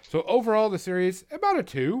 So overall, the series, about a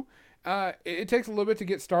 2. It takes a little bit to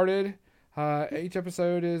get started. Each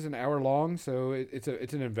episode is an hour long, so it's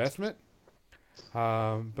an investment.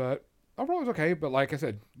 But overall, it was okay. But like I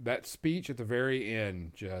said, that speech at the very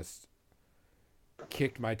end just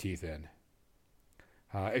kicked my teeth in.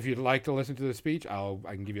 If you'd like to listen to the speech, I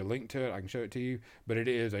can give you a link to it. I can show it to you, but it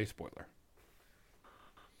is a spoiler.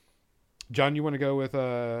 John, you want to go with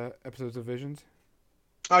episodes of Visions?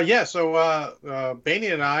 Yeah. So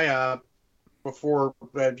Baney and I, before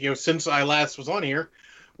since I last was on here,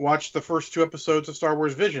 watched the first 2 episodes of Star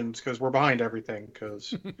Wars Visions because we're behind everything.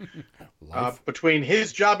 Because between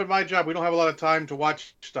his job and my job, we don't have a lot of time to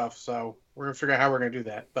watch stuff. So we're gonna figure out how we're gonna do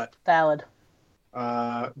that. But Valid.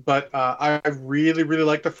 I really, really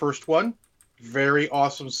like the first one. Very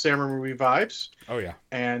awesome samurai movie vibes. Oh yeah.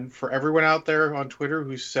 And for everyone out there on Twitter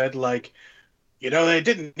who said like, they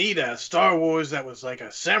didn't need a Star Wars that was like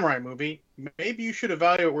a samurai movie, maybe you should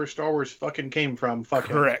evaluate where Star Wars fucking came from. Fuck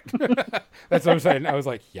it. Correct. That's what I'm saying. I was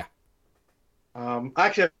like, yeah. I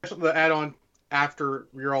actually have something to add on after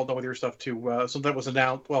you're all done with your stuff too. Something that was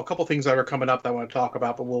announced. Well, a couple things that are coming up that I want to talk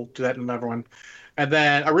about, but we'll do that in another one. And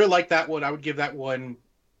then I really like that one. I would give that one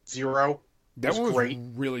 0. That was one was great.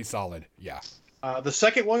 really solid. Yeah. The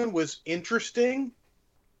second one was interesting,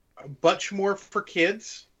 much more for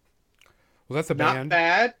kids. Was that the Not band?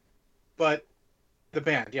 bad, but the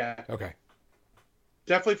band, yeah, Okay.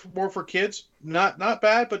 definitely more for kids. Not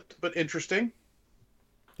bad, but interesting.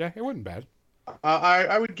 Yeah, it wasn't bad.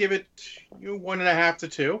 I would give it 1.5 to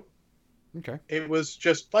 2. Okay. It was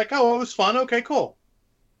just like, oh, it was fun. Okay, cool.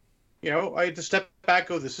 I had to step back.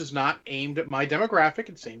 Go, this is not aimed at my demographic.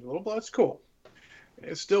 It's aimed a little, but it's cool.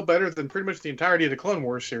 It's still better than pretty much the entirety of the Clone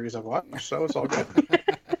Wars series I've watched, so it's all good.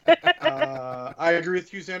 I agree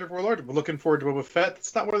with you, Xander Warlord. We're looking forward to Boba Fett.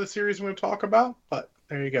 It's not one of the series I'm going to talk about, but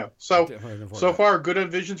there you go. So far, good on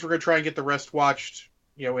Visions. We're going to try and get the rest watched,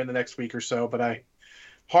 in the next week or so. But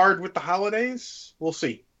hard with the holidays. We'll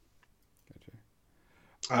see.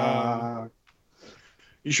 Gotcha.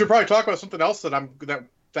 You should probably talk about something else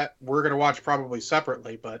that we're going to watch probably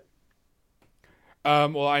separately, but.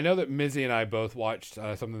 Well, I know that Mizzy and I both watched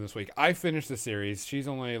something this week. I finished the series. She's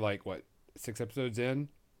only 6 episodes in.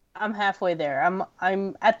 I'm halfway there.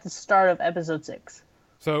 I'm at the start of episode 6.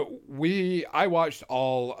 So I watched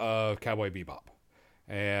all of Cowboy Bebop,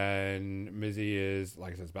 and Mizzy is,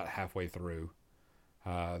 like I said, about halfway through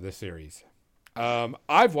the series.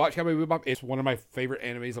 I've watched Cowboy Bebop. It's one of my favorite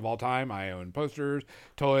animes of all time. I own posters,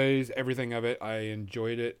 toys, everything of it. I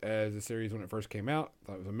enjoyed it as a series when it first came out.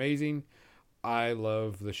 Thought it was amazing. I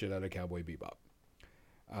love the shit out of Cowboy Bebop.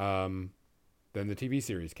 Then the TV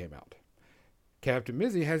series came out. Captain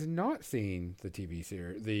Mizzy has not seen the TV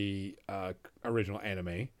series, the original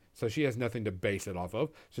anime, so she has nothing to base it off of.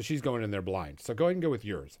 So she's going in there blind. So go ahead and go with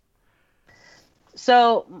yours.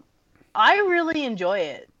 So I really enjoy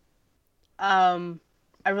it. I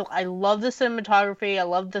love the cinematography. I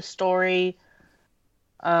love the story.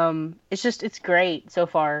 It's great so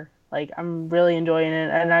far. I'm really enjoying it,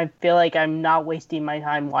 and I feel like I'm not wasting my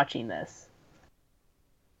time watching this.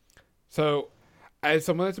 So, as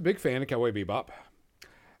someone that's a big fan of Cowboy Bebop,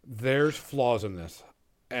 there's flaws in this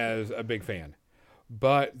as a big fan.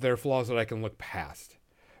 But they're flaws that I can look past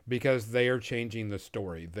because they are changing the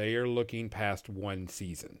story. They are looking past one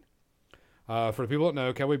season. For the people that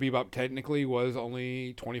know, Cowboy Bebop technically was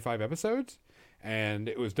only 25 episodes, and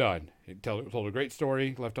it was done. It told a great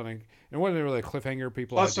story, left on it wasn't really a cliffhanger.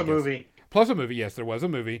 People Plus a movie. Plus a movie, yes, there was a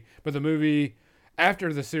movie. But the movie,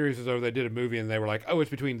 after the series was over, they did a movie, and they were like, oh,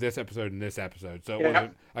 it's between this episode and this episode. So it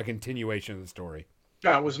wasn't a continuation of the story.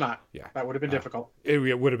 No, it was not. Yeah. That would have been difficult. It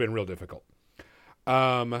would have been real difficult.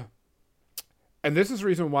 And this is the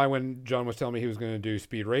reason why when John was telling me he was going to do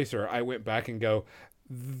Speed Racer, I went back and go,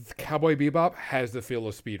 Cowboy Bebop has the feel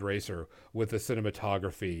of Speed Racer with the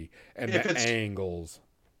cinematography and the angles.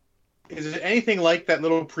 Is it anything like that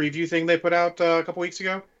little preview thing they put out a couple weeks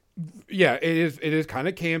ago? Yeah, it is. It is kind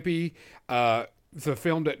of campy. It's a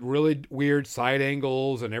film that really weird side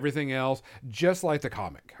angles and everything else, just like the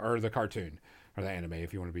comic or the cartoon or the anime,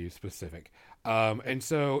 if you want to be specific. And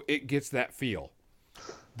so it gets that feel.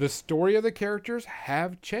 The story of the characters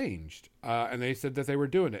have changed, and they said that they were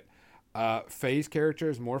doing it. Faye's character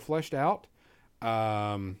is more fleshed out.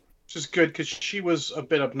 Which is good because she was a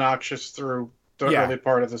bit obnoxious through the early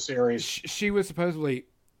part of the series. She was supposedly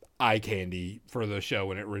eye candy for the show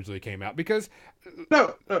when it originally came out because...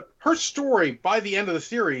 No, her story by the end of the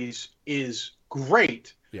series is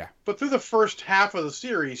great. Yeah. But through the first half of the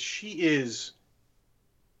series, she is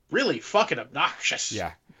really fucking obnoxious.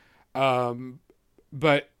 Yeah.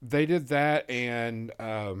 But they did that and...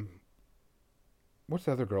 what's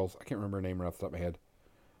the other girl's? I can't remember her name right off the top of my head.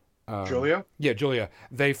 Julia? Yeah, Julia.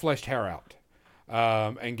 They fleshed her out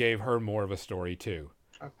and gave her more of a story, too.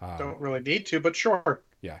 I don't really need to, but sure.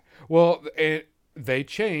 Yeah. Well, they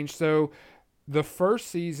changed. So this first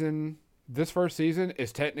season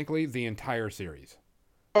is technically the entire series.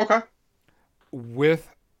 Okay. With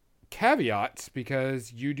caveats,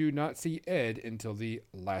 because you do not see Ed until the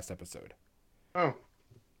last episode. Oh.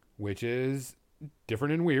 Which is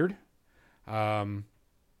different and weird.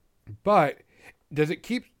 But does it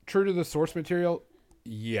keep true to the source material?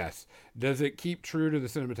 Yes. Does it keep true to the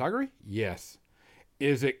cinematography? Yes.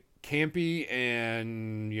 Is it campy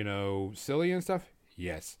and, silly and stuff?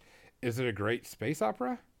 Yes. Is it a great space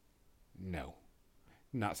opera? No.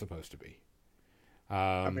 Not supposed to be.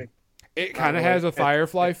 It kind of has a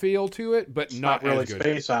Firefly feel to it, but not really as good.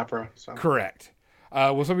 Space opera. So. Correct.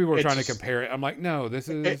 Well, some people are trying to compare it. I'm like, no, this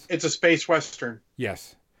is... It's a space western.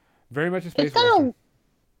 Yes. Very much a space western.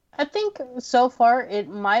 I think so far it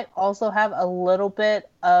might also have a little bit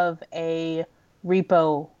of a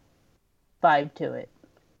Repo vibe to it.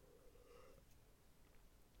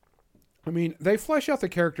 I mean, they flesh out the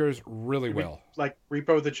characters really well. Like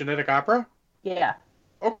Repo the Genetic Opera? Yeah.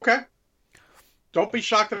 Okay. Don't be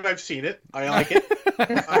shocked that I've seen it. I like it.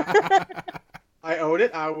 I own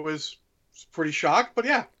it. I was pretty shocked, but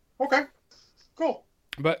yeah, okay, cool.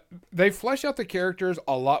 But they flesh out the characters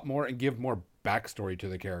a lot more and give more backstory to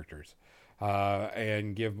the characters.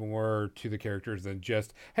 And give more to the characters than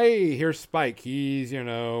just, hey, here's Spike. He's,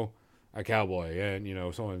 a cowboy, and,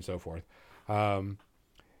 so on and so forth.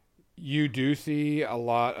 You do see a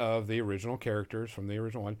lot of the original characters from the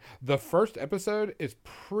original one. The first episode is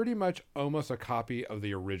pretty much almost a copy of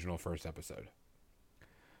the original first episode.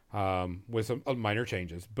 With some minor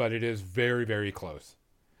changes, but it is very, very close.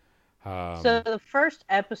 So the first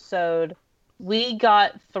episode, we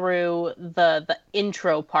got through the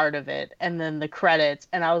intro part of it and then the credits,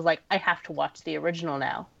 and I was like, I have to watch the original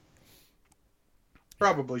now.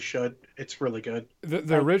 Probably should. It's really good.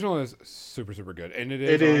 The original is super, super good, and it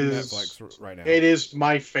is on Netflix right now. It is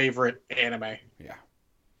my favorite anime. Yeah.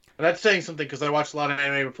 And that's saying something because I watched a lot of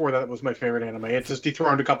anime before that was my favorite anime. It just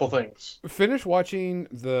dethroned a couple things. Finish watching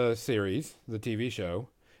the series, the TV show,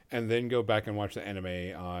 and then go back and watch the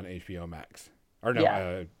anime on HBO Max. Or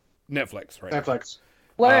no, Netflix, right? Netflix.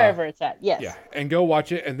 Wherever it's at, yes. Yeah, and go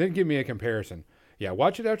watch it, and then give me a comparison. Yeah,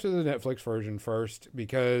 watch it after the Netflix version first,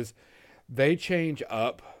 because they change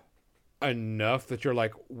up enough that you're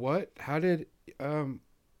like, what? How did... And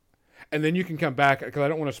then you can come back, because I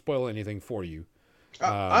don't want to spoil anything for you.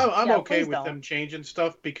 I'm okay with don't. them changing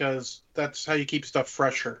stuff because that's how you keep stuff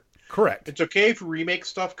fresher. Correct. It's okay if you remake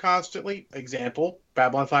stuff constantly. Example,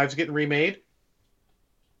 Babylon 5 is getting remade.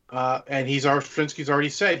 And Straczynski's already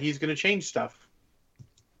said he's going to change stuff.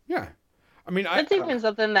 Yeah. I mean, That's even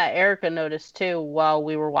something that Erica noticed too while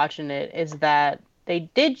we were watching it, is that they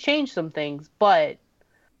did change some things, but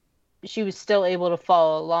she was still able to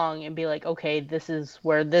follow along and be like, okay, this is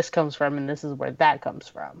where this comes from and this is where that comes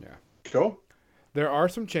from. Yeah. Cool. There are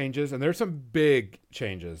some changes, and there's some big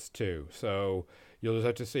changes too. So you'll just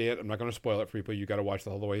have to see it. I'm not going to spoil it for people. You got to watch the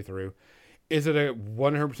whole way through. Is it a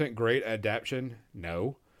 100% great adaptation?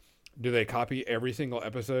 No. Do they copy every single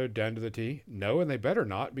episode down to the T? No, and they better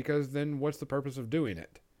not, because then what's the purpose of doing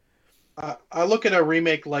it? I look at a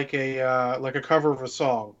remake like a cover of a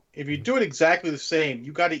song. If you do it exactly the same,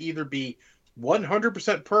 you got to either be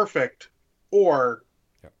 100% perfect, or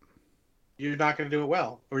you're not going to do it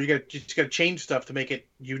well, or you just got to change stuff to make it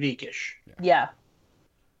unique-ish. Yeah,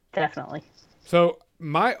 definitely. So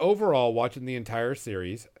my overall watching the entire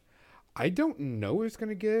series, I don't know if it's going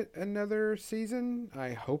to get another season.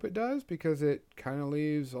 I hope it does, because it kind of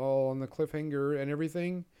leaves all on the cliffhanger and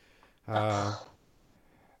everything.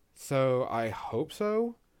 So I hope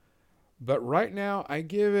so. But right now I'm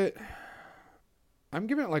giving it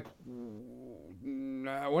like,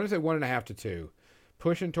 I want to say 1.5 to 2.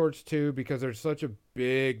 Pushing towards 2, because there's such a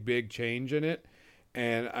big change in it,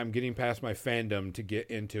 and I'm getting past my fandom to get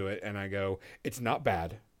into it, and I go, it's not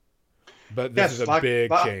bad, but this is a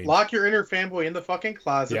big change. Lock your inner fanboy in the fucking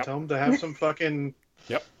closet. Tell him to have some fucking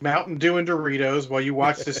Mountain Dew and Doritos while you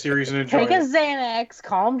watch this series and enjoy Take a Xanax,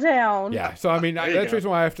 calm down. Yeah, so I mean, that's the reason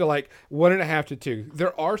why I have to like 1.5 to 2.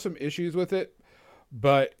 There are some issues with it,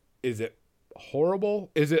 but is it horrible?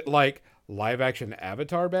 Is it like live action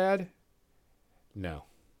Avatar bad? No.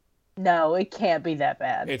 No, it can't be that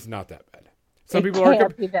bad. It's not that bad. Some people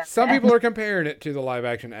are comparing it to the live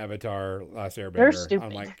action Avatar Last Airbender. They're stupid.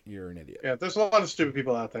 I'm like, you're an idiot. Yeah, there's a lot of stupid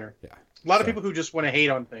people out there. Yeah. A lot of people who just want to hate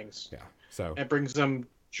on things. Yeah. So it brings them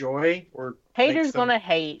joy, or haters gonna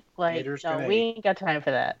hate. Like, haters no, gonna we hate. ain't got time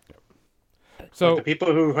for that. So like the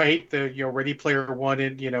people who hate the Ready Player One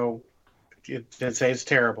and that say it's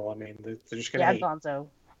terrible. I mean, they're just gonna hate. Gonzo.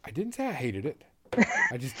 I didn't say I hated it.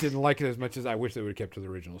 I just didn't like it as much as I wish they would have kept to the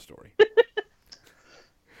original story.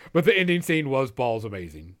 But the ending scene was balls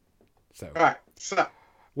amazing. So, all right. So,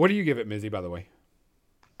 what do you give it, Mizzy? By the way,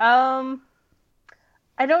 I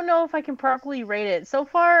don't know if I can properly rate it. So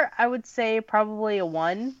far, I would say probably a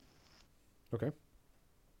 1. Okay.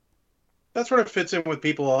 That sort of fits in with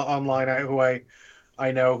people online who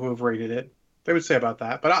I know who have rated it. They would say about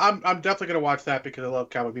that, but I'm definitely going to watch that because I love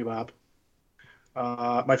Cowboy Bebop.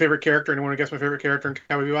 My favorite character. Anyone want to guess my favorite character in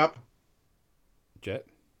Cowboy Bebop? Jet.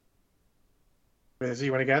 Mizzy,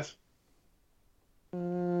 you want to guess?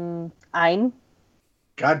 Ein.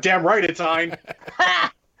 Goddamn right, it's Ein.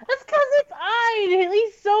 That's because it's Ein.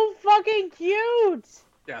 He's so fucking cute.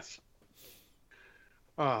 Yes.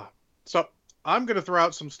 So I'm going to throw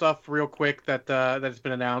out some stuff real quick that has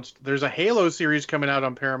been announced. There's a Halo series coming out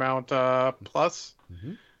on Paramount Plus.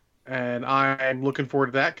 Mm-hmm. And I'm looking forward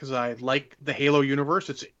to that because I like the Halo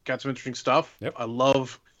universe. It's got some interesting stuff. Yep. I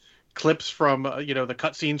love clips from the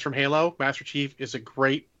cutscenes from Halo. Master Chief is a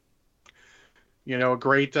great You know, a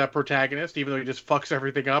great protagonist, even though he just fucks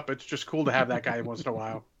everything up. It's just cool to have that guy once in a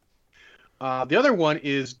while. The other one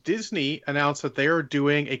is Disney announced that they are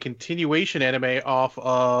doing a continuation anime off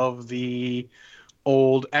of the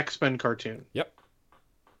old X-Men cartoon. Yep.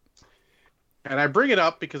 And I bring it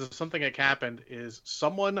up because of something that happened is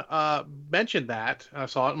someone mentioned that. I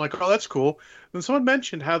saw it. I'm like, oh, that's cool. Then someone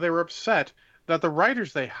mentioned how they were upset that the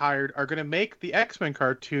writers they hired are going to make the X-Men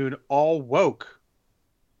cartoon all woke.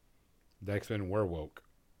 The X-Men were woke.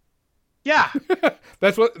 Yeah.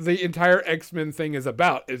 That's what the entire X-Men thing is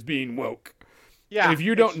about, is being woke. Yeah. And if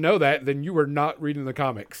you don't know that, then you are not reading the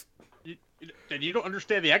comics. Then you don't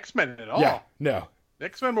understand the X-Men at all. Yeah, no. The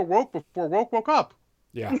X-Men were woke before woke up.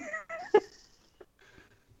 Yeah.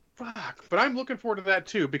 Fuck. But I'm looking forward to that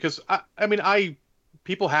too because I mean,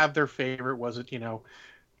 people have their favorite. Was it,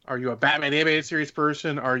 are you a Batman the animated series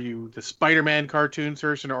person? Are you the Spider-Man cartoon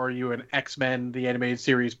person? Or are you an X-Men the animated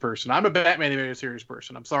series person? I'm a Batman the animated series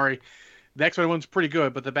person. I'm sorry. The X-Men one's pretty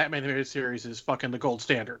good, but the Batman animated series is fucking the gold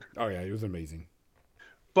standard. Oh, yeah, it was amazing.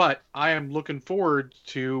 But I am looking forward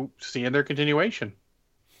to seeing their continuation.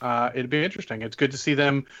 It'd be interesting. It's good to see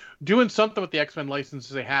them doing something with the X-Men licenses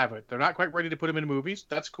they have it. They're not quite ready to put them in movies.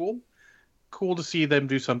 That's cool. Cool to see them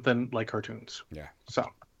do something like cartoons. Yeah. So.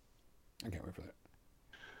 I can't wait for that.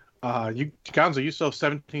 Gonzo, you still have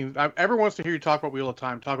 17. Everyone wants to hear you talk about Wheel of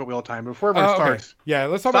Time. Talk about Wheel of Time. Before everyone starts. Yeah,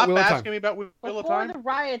 let's talk stop about Wheel of Time. asking me about Wheel of Before Time. the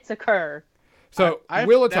riots occur. So, I've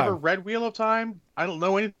Wheel of never Time. read Wheel of Time. I don't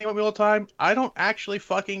know anything about Wheel of Time. I don't actually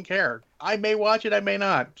fucking care. I may watch it. I may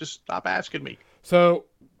not. Just stop asking me. So,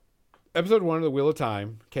 episode 1 of the Wheel of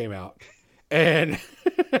Time came out. And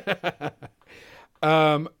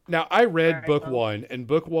now I read book 1, and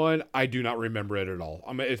book 1, I do not remember it at all.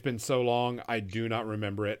 I mean, it's been so long, I do not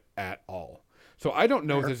remember it at all. So I don't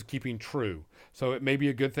know if this is keeping true. So it may be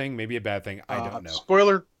a good thing, maybe a bad thing. I don't know.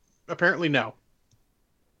 Spoiler, apparently no.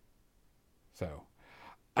 So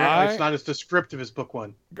apparently it's not as descriptive as book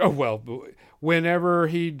 1. Oh, well, whenever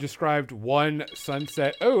he described one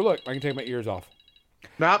sunset. Oh, look, I can take my ears off.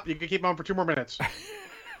 Nope, you can keep them on for 2 more minutes.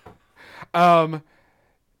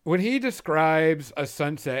 When he describes a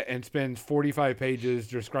sunset and spends 45 pages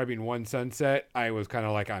describing one sunset, I was kind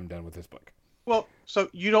of like, I'm done with this book. Well, so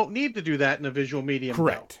you don't need to do that in a visual medium.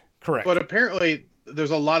 Correct. Though. Correct. But apparently there's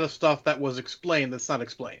a lot of stuff that was explained that's not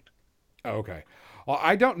explained. Oh, okay. Well,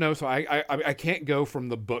 I don't know, so I can't go from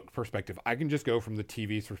the book perspective. I can just go from the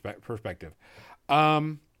TV's perspective.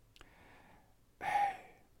 I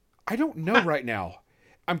don't know right now.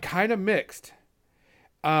 I'm kind of mixed.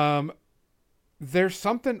 There's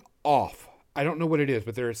something off. I don't know what it is,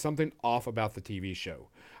 but there is something off about the TV show.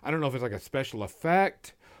 I don't know if it's like a special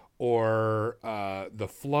effect or the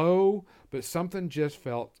flow, but something just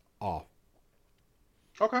felt off.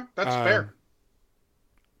 Okay, that's fair.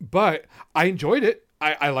 But I enjoyed it.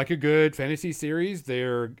 I like a good fantasy series.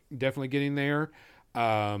 They're definitely getting there.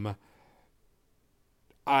 I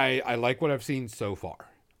like what I've seen so far.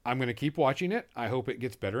 I'm going to keep watching it. I hope it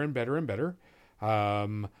gets better and better and better.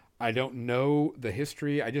 I don't know the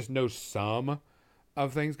history. I just know some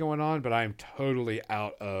of things going on, but I'm totally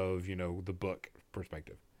out of, the book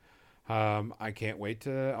perspective. I can't wait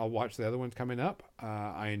I'll watch the other ones coming up.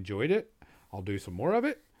 I enjoyed it. I'll do some more of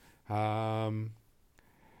it. I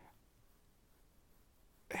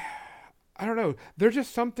don't know. There's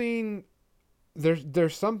just something.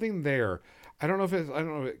 There's something there. I don't know if it's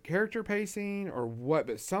character pacing or what,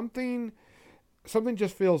 but something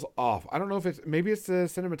just feels off. I don't know if maybe it's the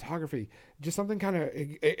cinematography. Just something kind of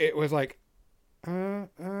it was like, I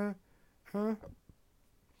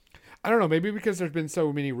don't know. Maybe because there's been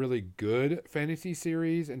so many really good fantasy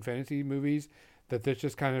series and fantasy movies that this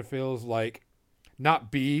just kind of feels like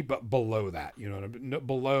not B but below that.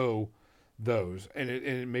 Below those,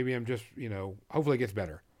 and maybe I'm just hopefully it gets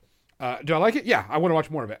better. Do I like it? Yeah, I want to watch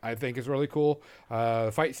more of it. I think it's really cool. The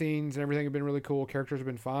fight scenes and everything have been really cool. Characters have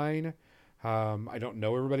been fine. I don't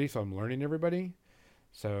know everybody, so I'm learning everybody.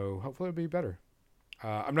 So hopefully it'll be better.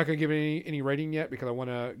 I'm not going to give any rating yet because I want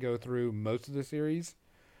to go through most of the series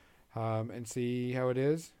and see how it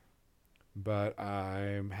is. But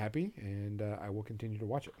I'm happy, and I will continue to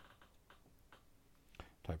watch it.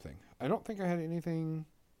 Type thing. I don't think I had anything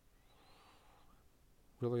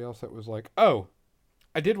really else that was like, oh,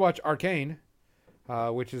 I did watch Arcane,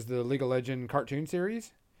 which is the League of Legends cartoon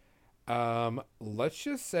series. Let's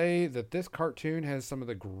just say that this cartoon has some of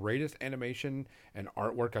the greatest animation and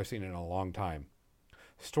artwork I've seen in a long time.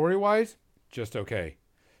 Story-wise, just okay.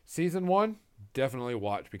 Season 1, definitely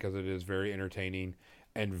watch because it is very entertaining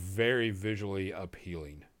and very visually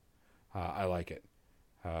appealing. I like it.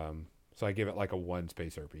 So I give it like a 1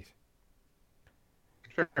 space herpes.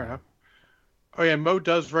 Fair enough. Oh yeah, Mo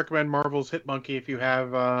does recommend Marvel's Hit Monkey if you have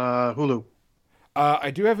Hulu. I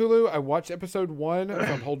do have Hulu. I watched episode 1, so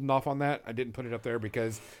I'm holding off on that. I didn't put it up there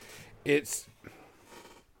because it's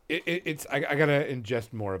I gotta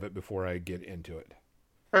ingest more of it before I get into it.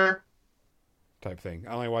 Sure. Type thing.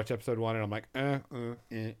 I only watched episode 1, and I'm like,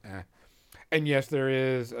 And yes, there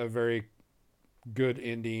is a very good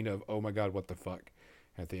ending of oh my god, what the fuck,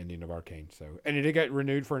 at the ending of Arcane. So, and it did get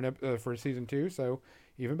renewed for season 2, so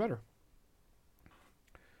even better.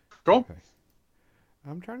 Cool. Okay.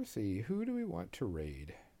 I'm trying to see, who do we want to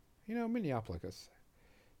raid? Minneapolis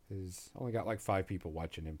is only got like 5 people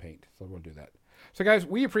watching in Paint, so we'll do that. So guys,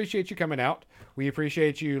 we appreciate you coming out. We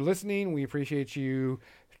appreciate you listening. We appreciate you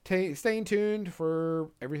staying tuned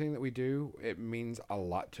for everything that we do. It means a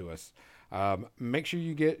lot to us. Make sure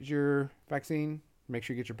you get your vaccine. Make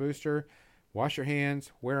sure you get your booster. Wash your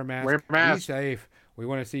hands. Wear a mask. Be safe. We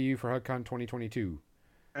want to see you for HUDCon 2022.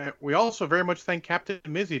 We also very much thank Captain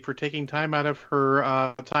Mizzy for taking time out of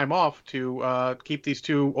her time off to keep these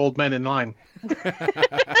 2 old men in line.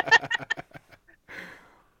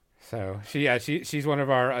 So she's one of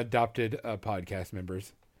our adopted podcast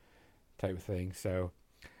members, type of thing. So,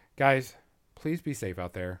 guys, please be safe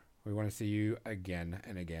out there. We want to see you again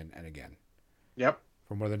and again and again. Yep.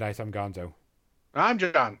 For More Than Dice, I'm Gonzo. I'm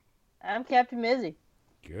John. I'm Captain Mizzy.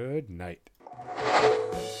 Good night.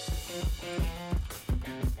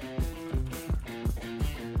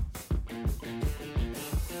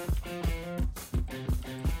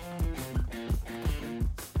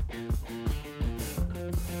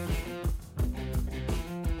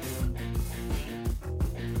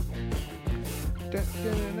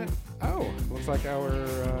 Oh, looks like our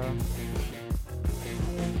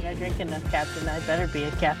You're not drinking enough, Captain. I better be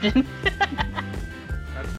a captain.